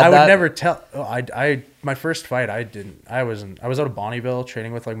would never tell. My first fight, I didn't. I was out of Bonnieville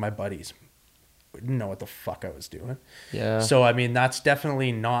training with like my buddies. I didn't know what the fuck I was doing. Yeah. So I mean, that's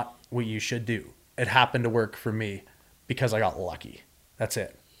definitely not what you should do. It happened to work for me because I got lucky. That's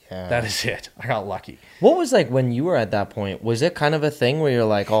it. Yeah. That is it. I got lucky. What was like when you were at that point? Was it kind of a thing where you're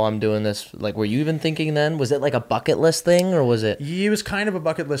like, oh, I'm doing this? Like, were you even thinking then? Was it like a bucket list thing, or was it? It was kind of a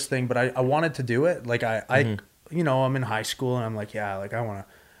bucket list thing, but I wanted to do it. Like I'm in high school, and I'm like, yeah, like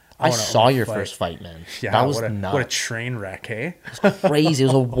I saw your first fight, man. Yeah, that was nuts. What a train wreck, hey? It was crazy. It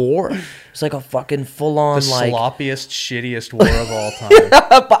was a war. It was like a fucking full-on, the like... sloppiest, shittiest war of all time.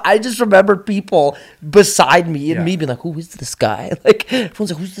 But I just remember people beside me and me being like, who is this guy? Like,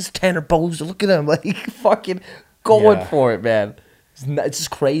 everyone's like, who's this Tanner Boser? Look at him. Like, fucking going for it, man. It's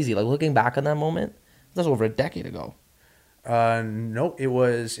just crazy. Like, looking back on that moment, that was over a decade ago. No, it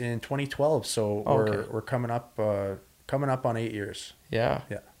was in 2012. So we're coming up on 8 years. Yeah.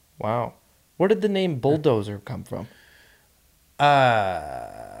 Yeah. Wow. Where did the name Bulldozer come from?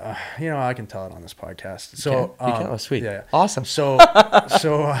 I can tell it on this podcast. So, sweet. Yeah. Awesome. So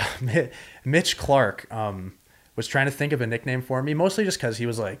Mitch Clark was trying to think of a nickname for me, mostly just because he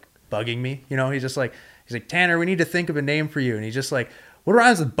was like bugging me. You know, he's like, Tanner, we need to think of a name for you. And he's just like, what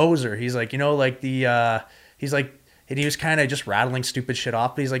rhymes with Boser? He's like, he's like, and he was kind of just rattling stupid shit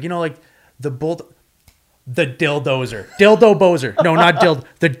off. But he's like, like the Dildozer. Dildo Boser. No, not Dild.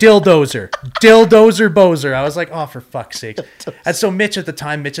 The Dildozer. Dildozer Boser. I was like, oh, for fuck's sake. And so Mitch at the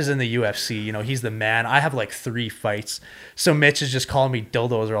time, Mitch is in the UFC. He's the man. I have like 3 fights. So Mitch is just calling me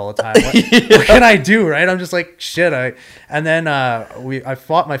Dildozer all the time. What can I do, right? I'm just like, shit. And then I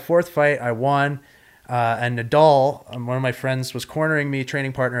fought my 4th fight. I won. And Nadal, one of my friends, was cornering me,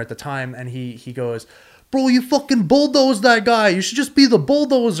 training partner at the time. And he goes, bro, you fucking bulldozed that guy. You should just be the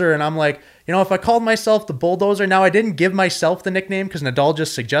Bulldozer. And I'm like, if I called myself the Bulldozer, now I didn't give myself the nickname because Nadal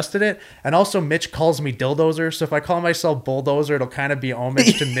just suggested it. And also Mitch calls me Dildozer. So if I call myself Bulldozer, it'll kind of be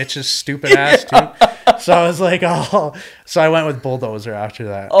homage to Mitch's stupid ass too. So I was like, oh. So I went with Bulldozer after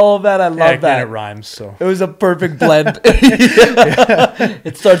that. Oh, man, I love that. And it rhymes. So it was a perfect blend.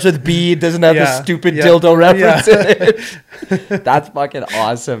 It starts with B. It doesn't have the stupid dildo reference in it. That's fucking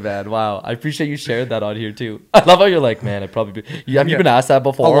awesome, man. Wow. I appreciate you sharing that on here too. I love how you're like, man, have you been asked that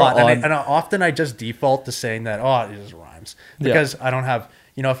before? A lot. And often I just default to saying that, it just rhymes. Because I don't have,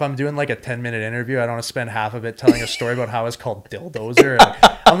 if I'm doing like a 10-minute interview, I don't want to spend half of it telling a story about how it's called Dildozer.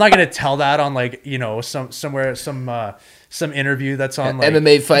 I'm not going to tell that on like, some interview that's on like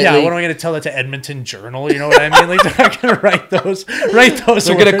MMA fight. Yeah, what am I going to tell that to Edmonton Journal? You know what I mean? Like, they're not going to write those.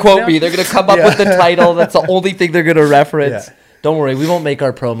 They're going to quote me. They're going to come up with the title. That's the only thing they're going to reference. Yeah. Don't worry, we won't make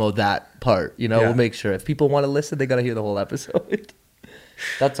our promo that part. We'll make sure if people want to listen, they got to hear the whole episode.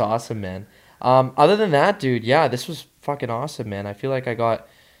 That's awesome, man. Other than that, dude, yeah, this was fucking awesome, man. I feel like I got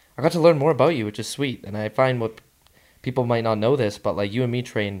to learn more about you, which is sweet. And I find what people might not know this, but like you and me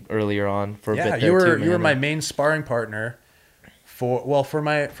trained earlier on for a bit there too, man. You were my main sparring partner for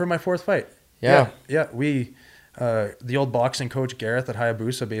my fourth fight. Yeah. We the old boxing coach Gareth at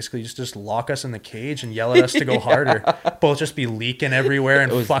Hayabusa basically just lock us in the cage and yell at us to go harder. Both just be leaking everywhere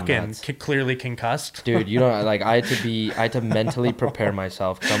and fucking clearly concussed. Dude, you know, like I had to mentally prepare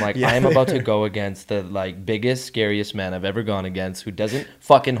myself because I'm like, I am about to go against the like biggest, scariest man I've ever gone against who doesn't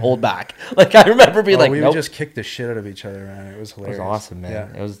fucking hold back. Like I remember being like, we nope. would just kick the shit out of each other, man. It was hilarious. It was awesome,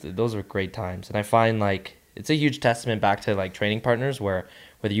 man. Yeah. Those were great times, and I find like it's a huge testament back to like training partners where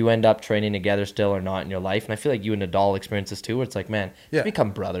whether you end up training together still or not in your life. And I feel like you and Nadal experience this too, where it's like, man, you become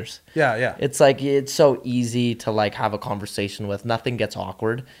brothers. Yeah. It's like, it's so easy to like have a conversation with. Nothing gets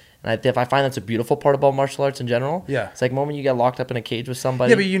awkward. And I find that's a beautiful part about martial arts in general. Yeah. It's like the moment you get locked up in a cage with somebody.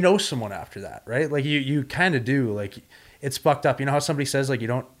 Yeah, but you know someone after that, right? Like you kind of do. Like it's fucked up. You know how somebody says like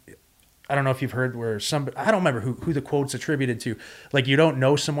I don't know if you've heard where I don't remember who the quote's attributed to. Like you don't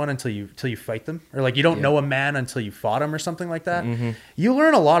know someone until you fight them, or like you don't know a man until you fought him, or something like that. Mm-hmm. You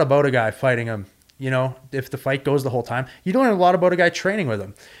learn a lot about a guy fighting him. You know, if the fight goes the whole time, you learn a lot about a guy training with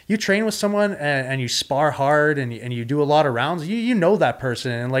him. You train with someone and you spar hard and you do a lot of rounds. You know that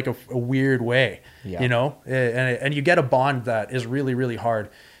person in like a weird way. Yeah. You know, and you get a bond that is really, really hard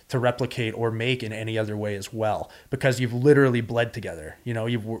to replicate or make in any other way as well, because you've literally bled together. You know,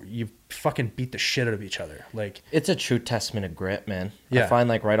 you've fucking beat the shit out of each other. Like it's a true testament of grit, man. Yeah. I find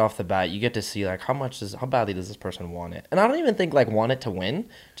like right off the bat, you get to see like how badly does this person want it, and I don't even think like want it to win,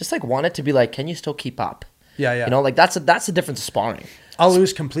 just like want it to be like, can you still keep up? Yeah. You know, like that's the difference of sparring. I'll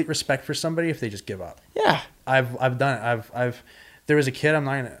lose complete respect for somebody if they just give up. Yeah, I've done it. There was a kid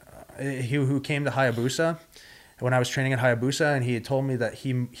who came to Hayabusa when I was training at Hayabusa, and he had told me that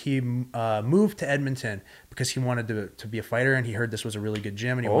he moved to Edmonton because he wanted to be a fighter, and he heard this was a really good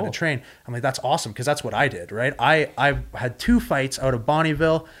gym and he wanted to train. I'm like, that's awesome, because that's what I did, right? I had 2 fights out of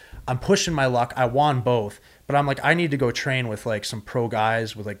Bonnyville. I'm pushing my luck. I won both, but I'm like, I need to go train with like some pro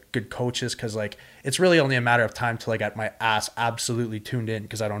guys with like good coaches, because like it's really only a matter of time till I get my ass absolutely tuned in,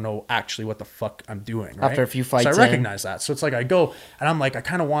 because I don't know actually what the fuck I'm doing. Right? After a few fights, so I recognize that. So it's like I go and I'm like, I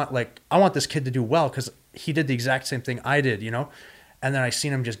kind of want this kid to do well, because he did the exact same thing I did, you know. And then I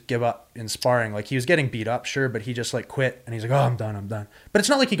seen him just give up in sparring. Like he was getting beat up, sure, but he just like quit, and he's like, "Oh, I'm done. But it's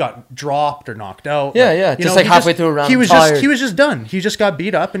not like he got dropped or knocked out. Yeah. Just like halfway through a round, he was just done. He just got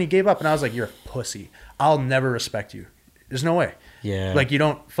beat up and he gave up. And I was like, "You're a pussy. I'll never respect you. There's no way. Yeah. Like you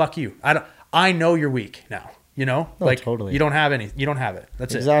don't. Fuck you. I know you're weak now. You know, no, like totally. You don't have any. You don't have it.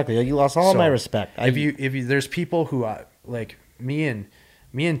 That's exactly. Like you lost all my respect. If you there's people who like me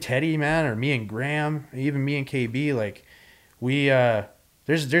and Teddy, man, or me and Graham, even me and KB, like we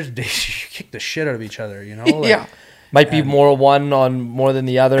there's days you kick the shit out of each other, you know. Like, yeah, might be one on more than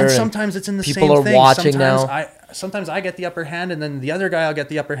the other. And sometimes it's in the same thing. People are watching now. Sometimes I get the upper hand, and then the other guy will get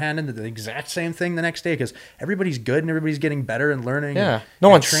the upper hand and the exact same thing the next day, because everybody's good and everybody's getting better and learning. Yeah, no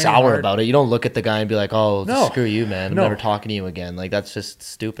one's sour about it. You don't look at the guy and be like, "Oh, screw you, man. I'm never talking to you again." Like that's just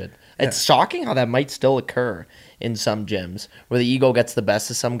stupid. Yeah. It's shocking how that might still occur in some gyms where the ego gets the best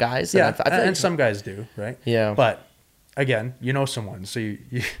of some guys. Yeah, and some guys do, right? Yeah, but again, you know someone, so you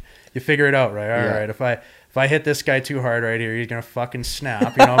figure it out, right? All right, if I hit this guy too hard right here, he's gonna fucking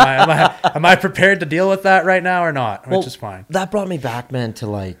snap. You know, am I prepared to deal with that right now or not? Which is fine. That brought me back, man, to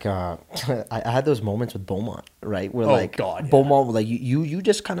like I had those moments with Beaumont, right? Where Beaumont, like you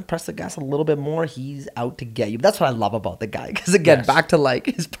just kind of press the gas a little bit more. He's out to get you. That's what I love about the guy, because again, back to like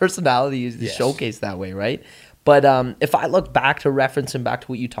his personality is showcased that way, right? But if I look back to reference him back to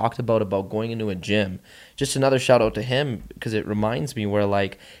what you talked about going into a gym, just another shout out to him, because it reminds me where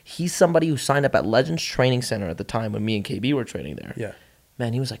like he's somebody who signed up at Legends Training Center at the time when me and KB were training there. Yeah.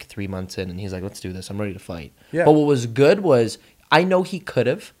 Man, he was like 3 months in and he's like, let's do this. I'm ready to fight. Yeah. But what was good was I know he could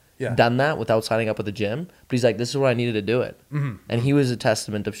have done that without signing up with the gym, but he's like, this is where I needed to do it. Mm-hmm. And he was a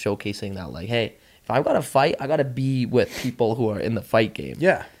testament of showcasing that, like, hey, if I've got to fight, I got to be with people who are in the fight game.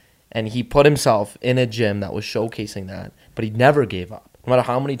 Yeah. And he put himself in a gym that was showcasing that, but he never gave up. No matter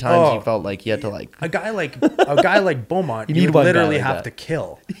how many times he felt like he had to like a guy like Beaumont, you literally have to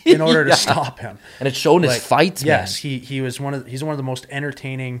kill in order to stop him. And it's shown his fights. Yes, man. he's one of the most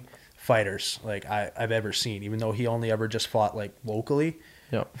entertaining fighters like I've ever seen. Even though he only ever just fought like locally.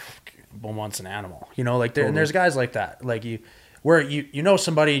 Yeah, Beaumont's an animal. You know, like and there's guys like that. Like you know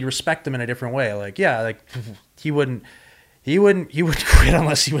somebody, you respect them in a different way. Like he wouldn't quit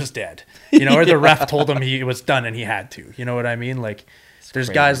unless he was dead, you know, or the ref told him he was done and he had to, you know what I mean? Like there's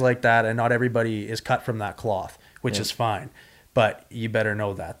guys like that, and not everybody is cut from that cloth, which is fine, but you better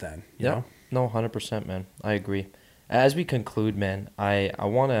know that then, you know? No, 100%, man. I agree. As we conclude, man, I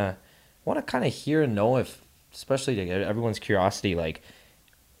wanna kind of hear and know if, especially to get everyone's curiosity, like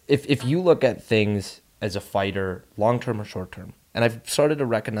if you look at things as a fighter, long term or short term, and I've started to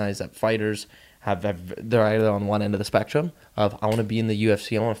recognize that fighters they're either on one end of the spectrum of I want to be in the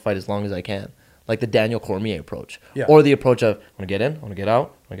UFC, I want to fight as long as I can, like the Daniel Cormier approach, or the approach of I want to get in, I want to get out, I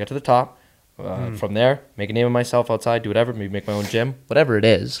want to get to the top, from there make a name of myself outside, do whatever, maybe make my own gym, whatever it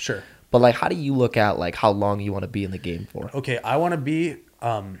is. Sure. But like, how do you look at like how long you want to be in the game for? Okay, I want to be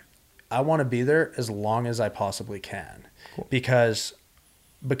there as long as I possibly can, cool. because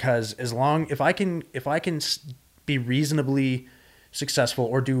if I can be reasonably successful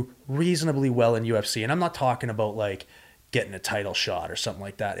or do reasonably well in UFC, and I'm not talking about like getting a title shot or something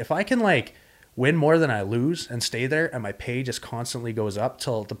like that. If I can like win more than I lose and stay there, and my pay just constantly goes up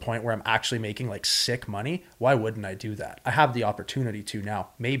till the point where I'm actually making like sick money, why wouldn't I do that? I have the opportunity to now,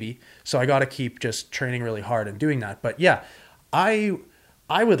 maybe. So I got to keep just training really hard and doing that. But yeah, I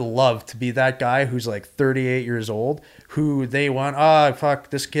would love to be that guy who's like 38 years old, who they want, fuck,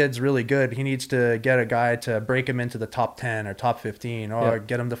 this kid's really good. He needs to get a guy to break him into the top 10 or top 15, or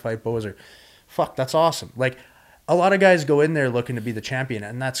get him to fight Boser. Fuck, that's awesome. Like, a lot of guys go in there looking to be the champion,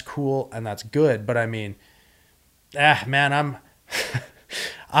 and that's cool and that's good. But I mean, man,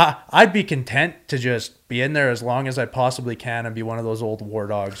 I'd be content to just be in there as long as I possibly can and be one of those old war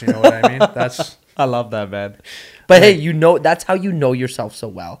dogs. You know what I mean? That's I love that, man. But hey, you know, that's how you know yourself so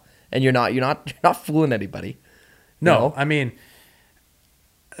well, and you're not fooling anybody. No, I mean,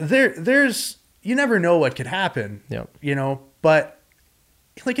 there's you never know what could happen. Yeah. You know, but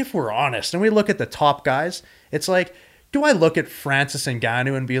like if we're honest and we look at the top guys, it's like, do I look at Francis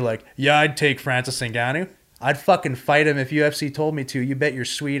Ngannou and be like, yeah, I'd take Francis Ngannou. I'd fucking fight him if UFC told me to. You bet your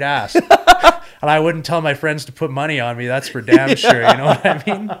sweet ass. And I wouldn't tell my friends to put money on me. That's for damn sure. You know what I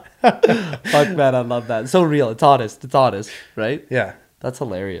mean? Fuck, man, I love that. So real. It's honest. It's honest, right? Yeah. That's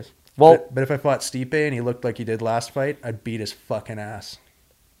hilarious. Well, but if I fought Stipe and he looked like he did last fight, I'd beat his fucking ass.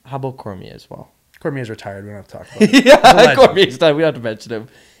 How about Cormier as well? Cormier's retired. We don't have to talk about it. Yeah, Cormier's done. We don't have to mention him.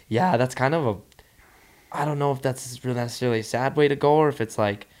 Yeah, that's kind of a... I don't know if that's necessarily a sad way to go, or if it's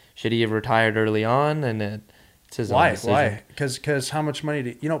like, should he have retired early on and it's his own decision. Why? Because how much money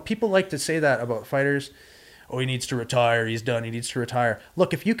do you know? People like to say that about fighters. Oh, he needs to retire. He's done. He needs to retire.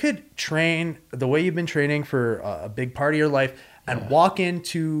 Look, if you could train the way you've been training for a big part of your life and walk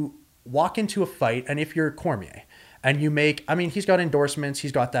into a fight, and if you're Cormier and you make, I mean, he's got endorsements.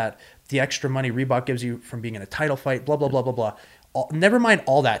 He's got the extra money Reebok gives you from being in a title fight, blah, blah, blah, blah, blah. Never mind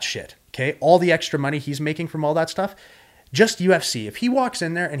all that shit, okay? All the extra money he's making from all that stuff. Just UFC. If he walks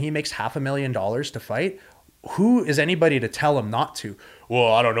in there and he makes $500,000 to fight, who is anybody to tell him not to?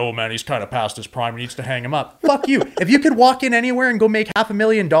 Well, I don't know, man. He's kind of past his prime. He needs to hang him up. Fuck you. If you could walk in anywhere and go make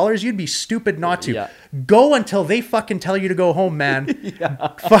 $500,000, you'd be stupid not to. Yeah. Go until they fucking tell you to go home, man.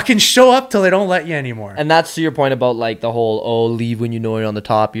 Yeah. Fucking show up till they don't let you anymore. And that's to your point about like the whole, leave when you know you're on the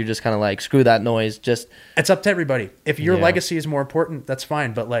top. You're just kind of like, screw that noise. Just it's up to everybody. If your legacy is more important, that's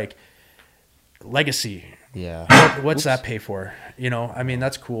fine. But like, legacy. Yeah. What's that pay for? You know, I mean,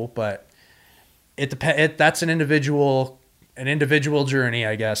 that's cool, but it depends. That's an individual journey,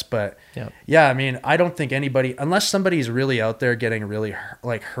 I guess. But yeah, I mean, I don't think anybody, unless somebody's really out there getting really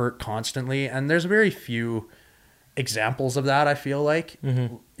like hurt constantly, and there's very few examples of that. I feel like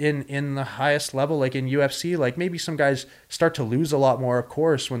in the highest level, like in UFC, like maybe some guys start to lose a lot more. Of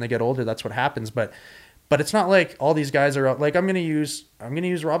course, when they get older, that's what happens. But it's not like all these guys are out. Like I'm gonna use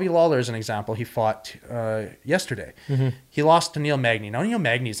Robbie Lawler as an example. He fought yesterday. He lost to Neil Magny. Now Neil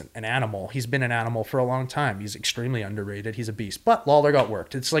Magny's an animal. He's been an animal for a long time. He's extremely underrated. He's a beast. But Lawler got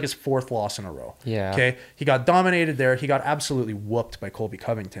worked. It's like his 4th loss in a row. Yeah. Okay. He got dominated there. He got absolutely whooped by Colby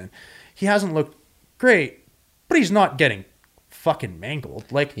Covington. He hasn't looked great, but he's not getting fucking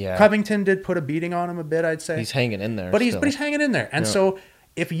mangled. Like Covington did put a beating on him a bit, I'd say. He's hanging in there. But he's hanging in there. And so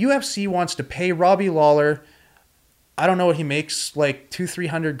if UFC wants to pay Robbie Lawler, I don't know what he makes, like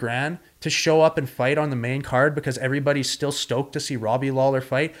 $200,000-300,000 grand to show up and fight on the main card because everybody's still stoked to see Robbie Lawler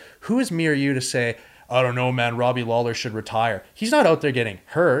fight. Who is me or you to say, I don't know, man, Robbie Lawler should retire? He's not out there getting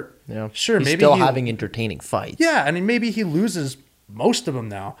hurt. Yeah. Sure, he's maybe still having entertaining fights. Yeah, I mean, maybe he loses most of them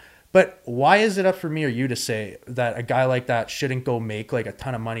now. But why is it up for me or you to say that a guy like that shouldn't go make like a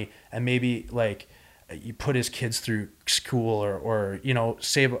ton of money and maybe like you put his kids through school or you know,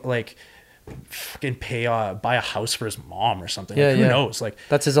 save like fucking buy a house for his mom or something. Yeah, like, who knows? Like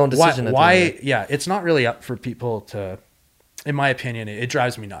that's his own decision. Why? Yeah, it's not really up for people to. In my opinion, it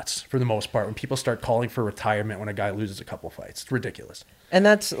drives me nuts for the most part when people start calling for retirement when a guy loses a couple fights. It's ridiculous. And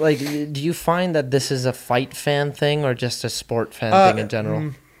that's like, do you find that this is a fight fan thing or just a sport fan thing in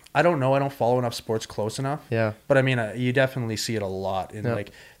general? I don't know. I don't follow enough sports close enough. Yeah. But I mean, you definitely see it a lot. And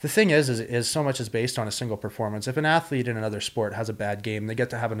like the thing is so much is based on a single performance. If an athlete in another sport has a bad game, they get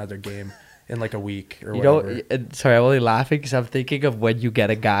to have another game in like a week or whatever. Sorry, I'm only laughing because I'm thinking of when you get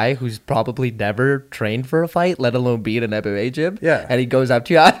a guy who's probably never trained for a fight, let alone be in an MMA gym. Yeah. And he goes up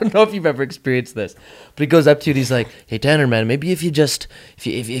to you. I don't know if you've ever experienced this, but he goes up to you and he's like, "Hey Tanner, man, maybe if you just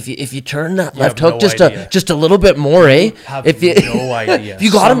if you turn that left hook just a little bit more, eh? Have no idea. If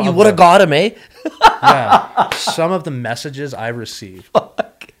you got him, you would have got him, eh?" Yeah. Some of the messages I received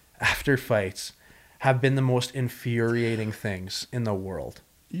after fights have been the most infuriating things in the world.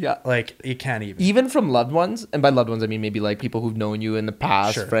 Yeah. Like, you can't even. Even from loved ones, and by loved ones, I mean maybe like people who've known you in the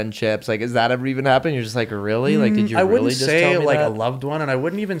past, friendships. Like, is that ever even happened? You're just like, really? Like, did you I really wouldn't just say tell me like that? a loved one, and I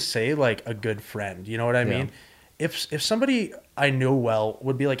wouldn't even say like a good friend. You know what I mean? If somebody I know well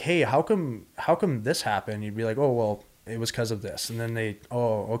would be like, "Hey, how come this happened?" You'd be like, "Oh, well, it was because of this." And then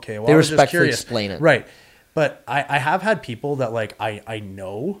okay. Well, they I was just respectfully curious. explain it. Right. But I have had people that like I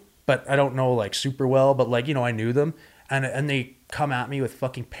know, but I don't know like super well, but like, you know, I knew them, and they come at me with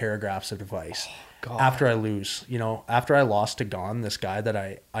fucking paragraphs of advice after I lose. You know, after I lost to Gon, this guy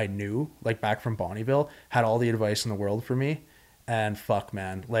that I knew like back from Bonnyville had all the advice in the world for me, and fuck,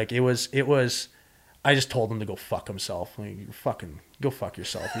 man, like it was. I just told him to go fuck himself. Like, you fucking go fuck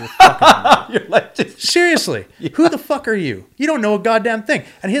yourself. You're fucking. You're like, seriously, who the fuck are you? You don't know a goddamn thing.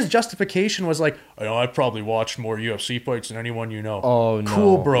 And his justification was like, I know I've probably watched more UFC fights than anyone you know. Oh no,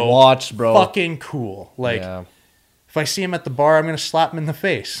 cool, bro. Watch, bro. Fucking cool. Like, if I see him at the bar, I'm gonna slap him in the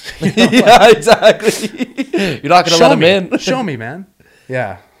face. You know, yeah, exactly. You're not gonna let him in. Show me, man.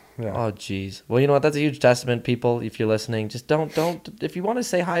 Yeah. Oh, geez. Well, you know what? That's a huge testament, people. If you're listening, just don't. If you want to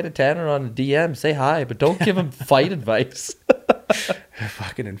say hi to Tanner on a DM, say hi, but don't give him fight advice.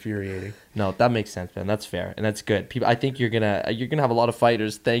 Fucking infuriating. No, that makes sense, man. That's fair and that's good. People, I think you're gonna have a lot of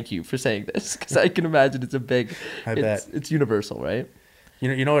fighters. Thank you for saying this, because I can imagine it's a big. I bet it's universal, right?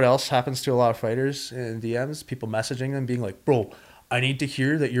 You know what else happens to a lot of fighters in DMs? People messaging them, being like, "Bro, I need to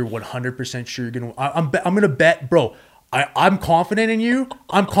hear that you're 100% sure you're gonna. I'm gonna bet, bro. I'm confident in you.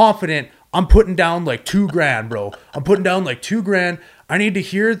 I'm confident. I'm putting down like $2,000, bro. I'm putting down like $2,000. I need to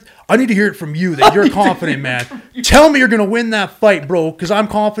hear it from you that you're confident, man. Tell me you're gonna win that fight, bro, because I'm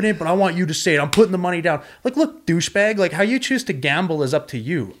confident, but I want you to say it. I'm putting the money down. Like, look, douchebag. Like, how you choose to gamble is up to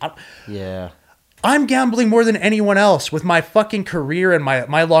you. I'm gambling more than anyone else with my fucking career and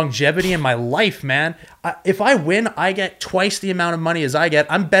my longevity and my life, man. If I win, I get twice the amount of money as I get.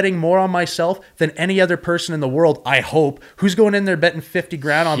 I'm betting more on myself than any other person in the world, I hope. Who's going in there betting 50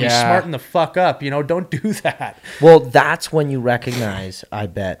 grand on me? Smarten the fuck up, you know? Don't do that. Well, that's when you recognize, I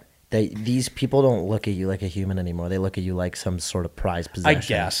bet, that these people don't look at you like a human anymore. They look at you like some sort of prized possession. I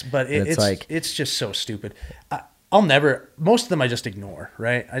guess, but it's just so stupid. Most of them I just ignore,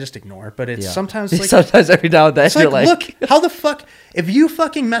 right? I just ignore, but it's sometimes like... Sometimes every now and then it's you're like, look, how the fuck... If you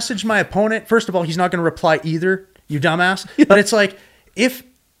fucking message my opponent, first of all, he's not going to reply either, you dumbass. But it's like, if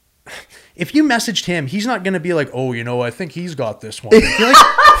you messaged him, he's not going to be like, oh, you know, I think he's got this one. You're like,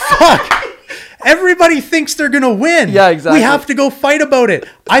 fuck. Everybody thinks they're going to win. Yeah, exactly. We have to go fight about it.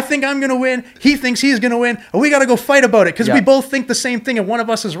 I think I'm going to win. He thinks he's going to win. And we got to go fight about it because we both think the same thing and one of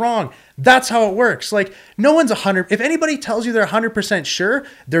us is wrong. That's how it works. Like, no one's 100. If anybody tells you they're 100% sure,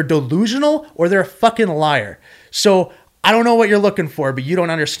 they're delusional or they're a fucking liar. So I don't know what you're looking for, but you don't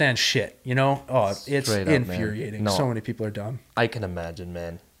understand shit, you know? Oh, it's infuriating. So many people are dumb. I can imagine,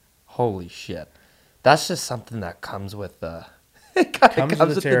 man. Holy shit. That's just something that comes with it comes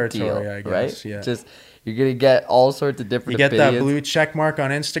with the territory, I guess. Right? Yeah. Just you're gonna get all sorts of different. You get opinions. that blue check mark on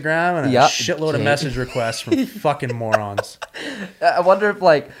Instagram and a shitload of message requests from fucking morons. I wonder if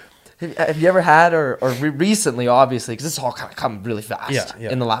have you ever had or recently, obviously, because this all kind of come really fast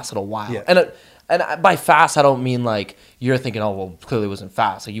in the last little while. Yeah. And by fast, I don't mean like you're thinking, oh, well, clearly it wasn't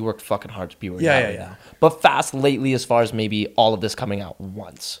fast. Like you worked fucking hard to be where you're at right now. But fast lately, as far as maybe all of this coming out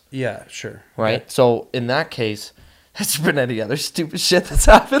once. Yeah, sure. Right. Yeah. So in that case. Has there been any other stupid shit that's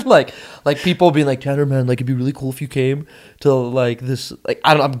happened? Like people being like, Tanner, man, like it'd be really cool if you came to like this. Like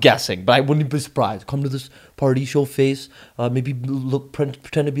I'm guessing, but I wouldn't be surprised. Come to this party, show face, maybe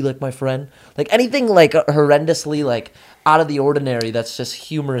pretend to be like my friend. Like anything like horrendously like out of the ordinary. That's just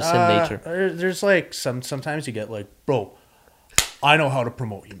humorous in nature. There's like sometimes you get like, bro, I know how to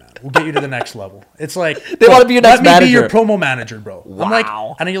promote you, man. We'll get you to the next level. It's like they want to be your next manager. Let me be your promo manager, bro. Wow. I'm like,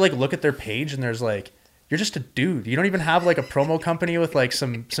 and then you like look at their page and there's like. You're just a dude. You don't even have like a promo company with like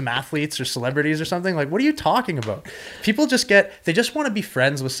some athletes or celebrities or something. Like, what are you talking about? People they just want to be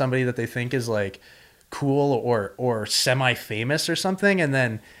friends with somebody that they think is like cool or semi-famous or something. And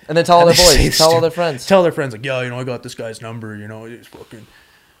then tell all their boys, tell all their friends. Tell their friends like, yeah, you know, I got this guy's number, you know, he's fucking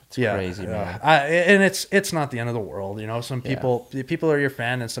It's crazy, man. And it's not the end of the world, you know. Some people are your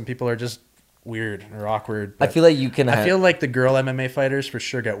fan, and some people are just weird or awkward. I feel like you can. I feel like the girl MMA fighters for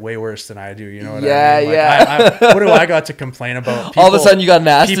sure get way worse than I do. You know what I mean? Like, what do I got to complain about? People, all of a sudden, you got an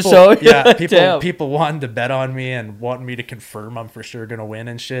ass to show. Yeah, people wanting to bet on me and wanting me to confirm I'm for sure gonna win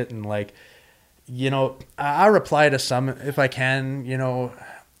and shit. And like, you know, I reply to some if I can. You know,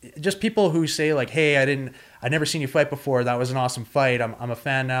 just people who say like, "Hey, I never seen you fight before. That was an awesome fight. I'm a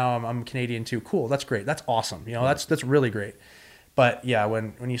fan now. I'm Canadian too. Cool. That's great. That's awesome. You know, that's really great." But yeah,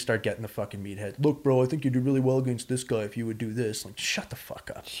 when you start getting the fucking meathead, look, bro, I think you do really well against this guy if you would do this. Like, shut the fuck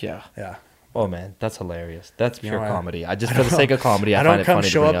up. Yeah. Yeah. Oh man, that's hilarious. That's pure comedy. I just for the sake of comedy, I don't find it come funny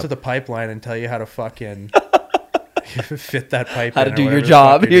show to up to the pipipeline and tell you how to fucking fit that pipe. How to in do or your whatever the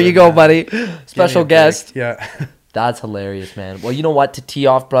job. fuck Here you're you doing, go, man. buddy. Special guest. Yeah. That's hilarious, man. Well, you know what? To tee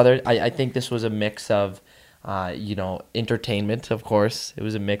off, brother, I think this was a mix of, you know, entertainment. Of course, it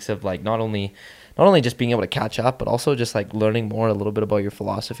was a mix of like not only just being able to catch up, but also just like learning more a little bit about your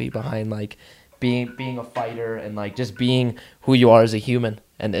philosophy behind like being a fighter and like just being who you are as a human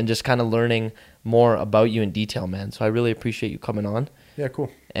and just kind of learning more about you in detail, man. So I really appreciate you coming on. Yeah,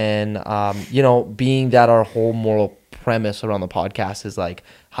 cool. And, you know, being that our whole moral premise around the podcast is like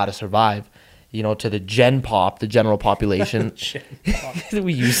how to survive, you know, to the gen pop, the general population,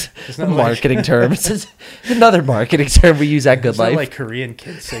 we use marketing terms. It's another marketing term we use at Good Life. Like Korean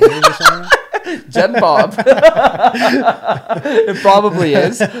kids singers or something? Gen pop. It probably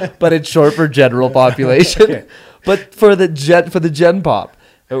is, but it's short for general population. Okay. But for the gen pop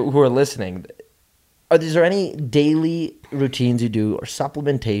who are listening, is there any daily routines you do or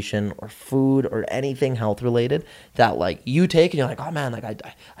supplementation or food or anything health related that like you take and you're like, oh man, like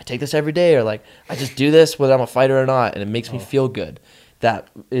I take this every day, or like I just do this whether I'm a fighter or not and it makes me feel good? That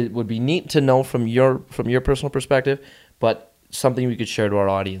it would be neat to know from your personal perspective, but something we could share to our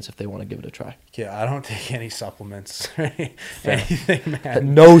audience if they want to give it a try. Yeah, I don't take any supplements or anything,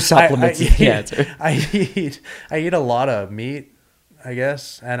 man. No supplements is the answer. I eat a lot of meat, I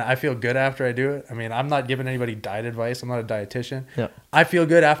guess, and I feel good after I do it. I mean, I'm not giving anybody diet advice. I'm not a dietitian. Yeah. I feel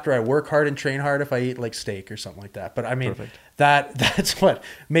good after I work hard and train hard if I eat like steak or something like that. But I mean, that's what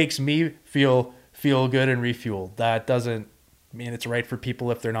makes me feel good and refueled. That doesn't mean it's right for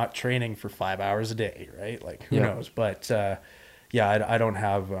people if they're not training for 5 hours a day, right? Like who knows? But yeah, I don't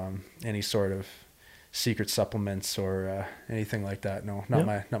have any sort of secret supplements or anything like that. No, not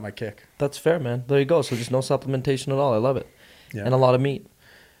my kick. That's fair, man. There you go. So just no supplementation at all. I love it. Yeah. And a lot of meat.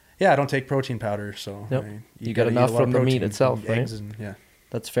 Yeah, I don't take protein powder, so I mean, you got enough from the meat itself, right? Eggs and, yeah.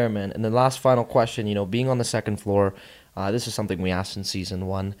 That's fair, man. And the last final question, you know, being on the second floor, this is something we asked in season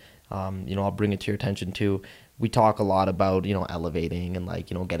 1. You know, I'll bring it to your attention too. We talk a lot about, you know, elevating and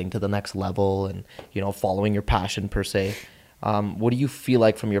like, you know, getting to the next level and, you know, following your passion per se. What do you feel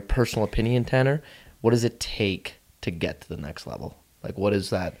like from your personal opinion, Tanner? What does it take to get to the next level? Like, what is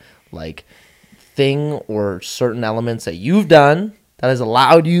that like thing or certain elements that you've done that has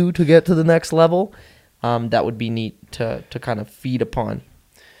allowed you to get to the next level that would be neat to kind of feed upon?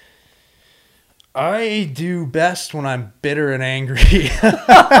 I do best when I'm bitter and angry. You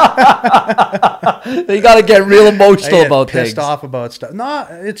got to get real emotional about things. Pissed off about stuff. No,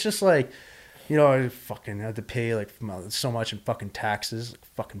 it's just like, you know, I fucking had to pay like so much in fucking taxes, like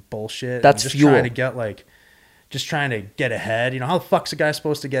fucking bullshit. That's just fuel. Trying to get ahead. You know, how the fuck's a guy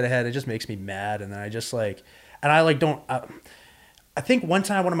supposed to get ahead? It just makes me mad. And then I just like, and I like don't. I think one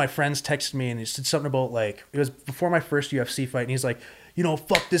time one of my friends texted me and he said something about like, it was before my first UFC fight, and he's like, you know,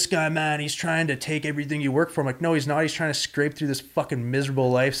 fuck this guy, man. He's trying to take everything you work for. I'm like, no, he's not. He's trying to scrape through this fucking miserable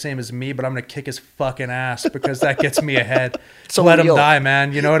life, same as me, but I'm going to kick his fucking ass because that gets me ahead. So let him die,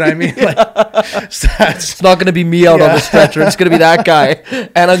 man. You know what I mean? Like, it's not going to be me out on the stretcher. It's going to be that guy.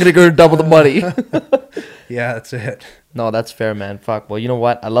 And I'm going to go double the money. Yeah, that's it. No, that's fair, man. Fuck. Well, you know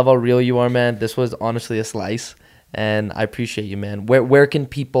what? I love how real you are, man. This was honestly a slice. And I appreciate you, man. Where can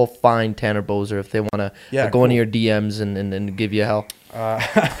people find Tanner Boser if they want to go into your DMs and give you hell?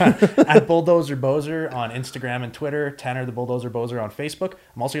 At Bulldozer Boser on Instagram and Twitter, Tanner the Bulldozer Boser on Facebook.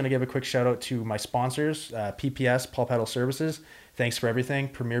 I'm also going to give a quick shout out to my sponsors, PPS, Paul Pedal Services. Thanks for everything.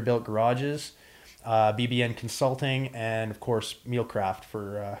 Premier Built Garages, BBN Consulting, and of course Mealcraft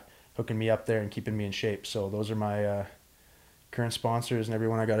for hooking me up there and keeping me in shape. So those are my current sponsors and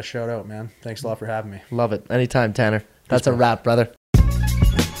everyone I got to shout out, man. Thanks a lot for having me. Love it. Anytime, Tanner. That's a wrap, brother.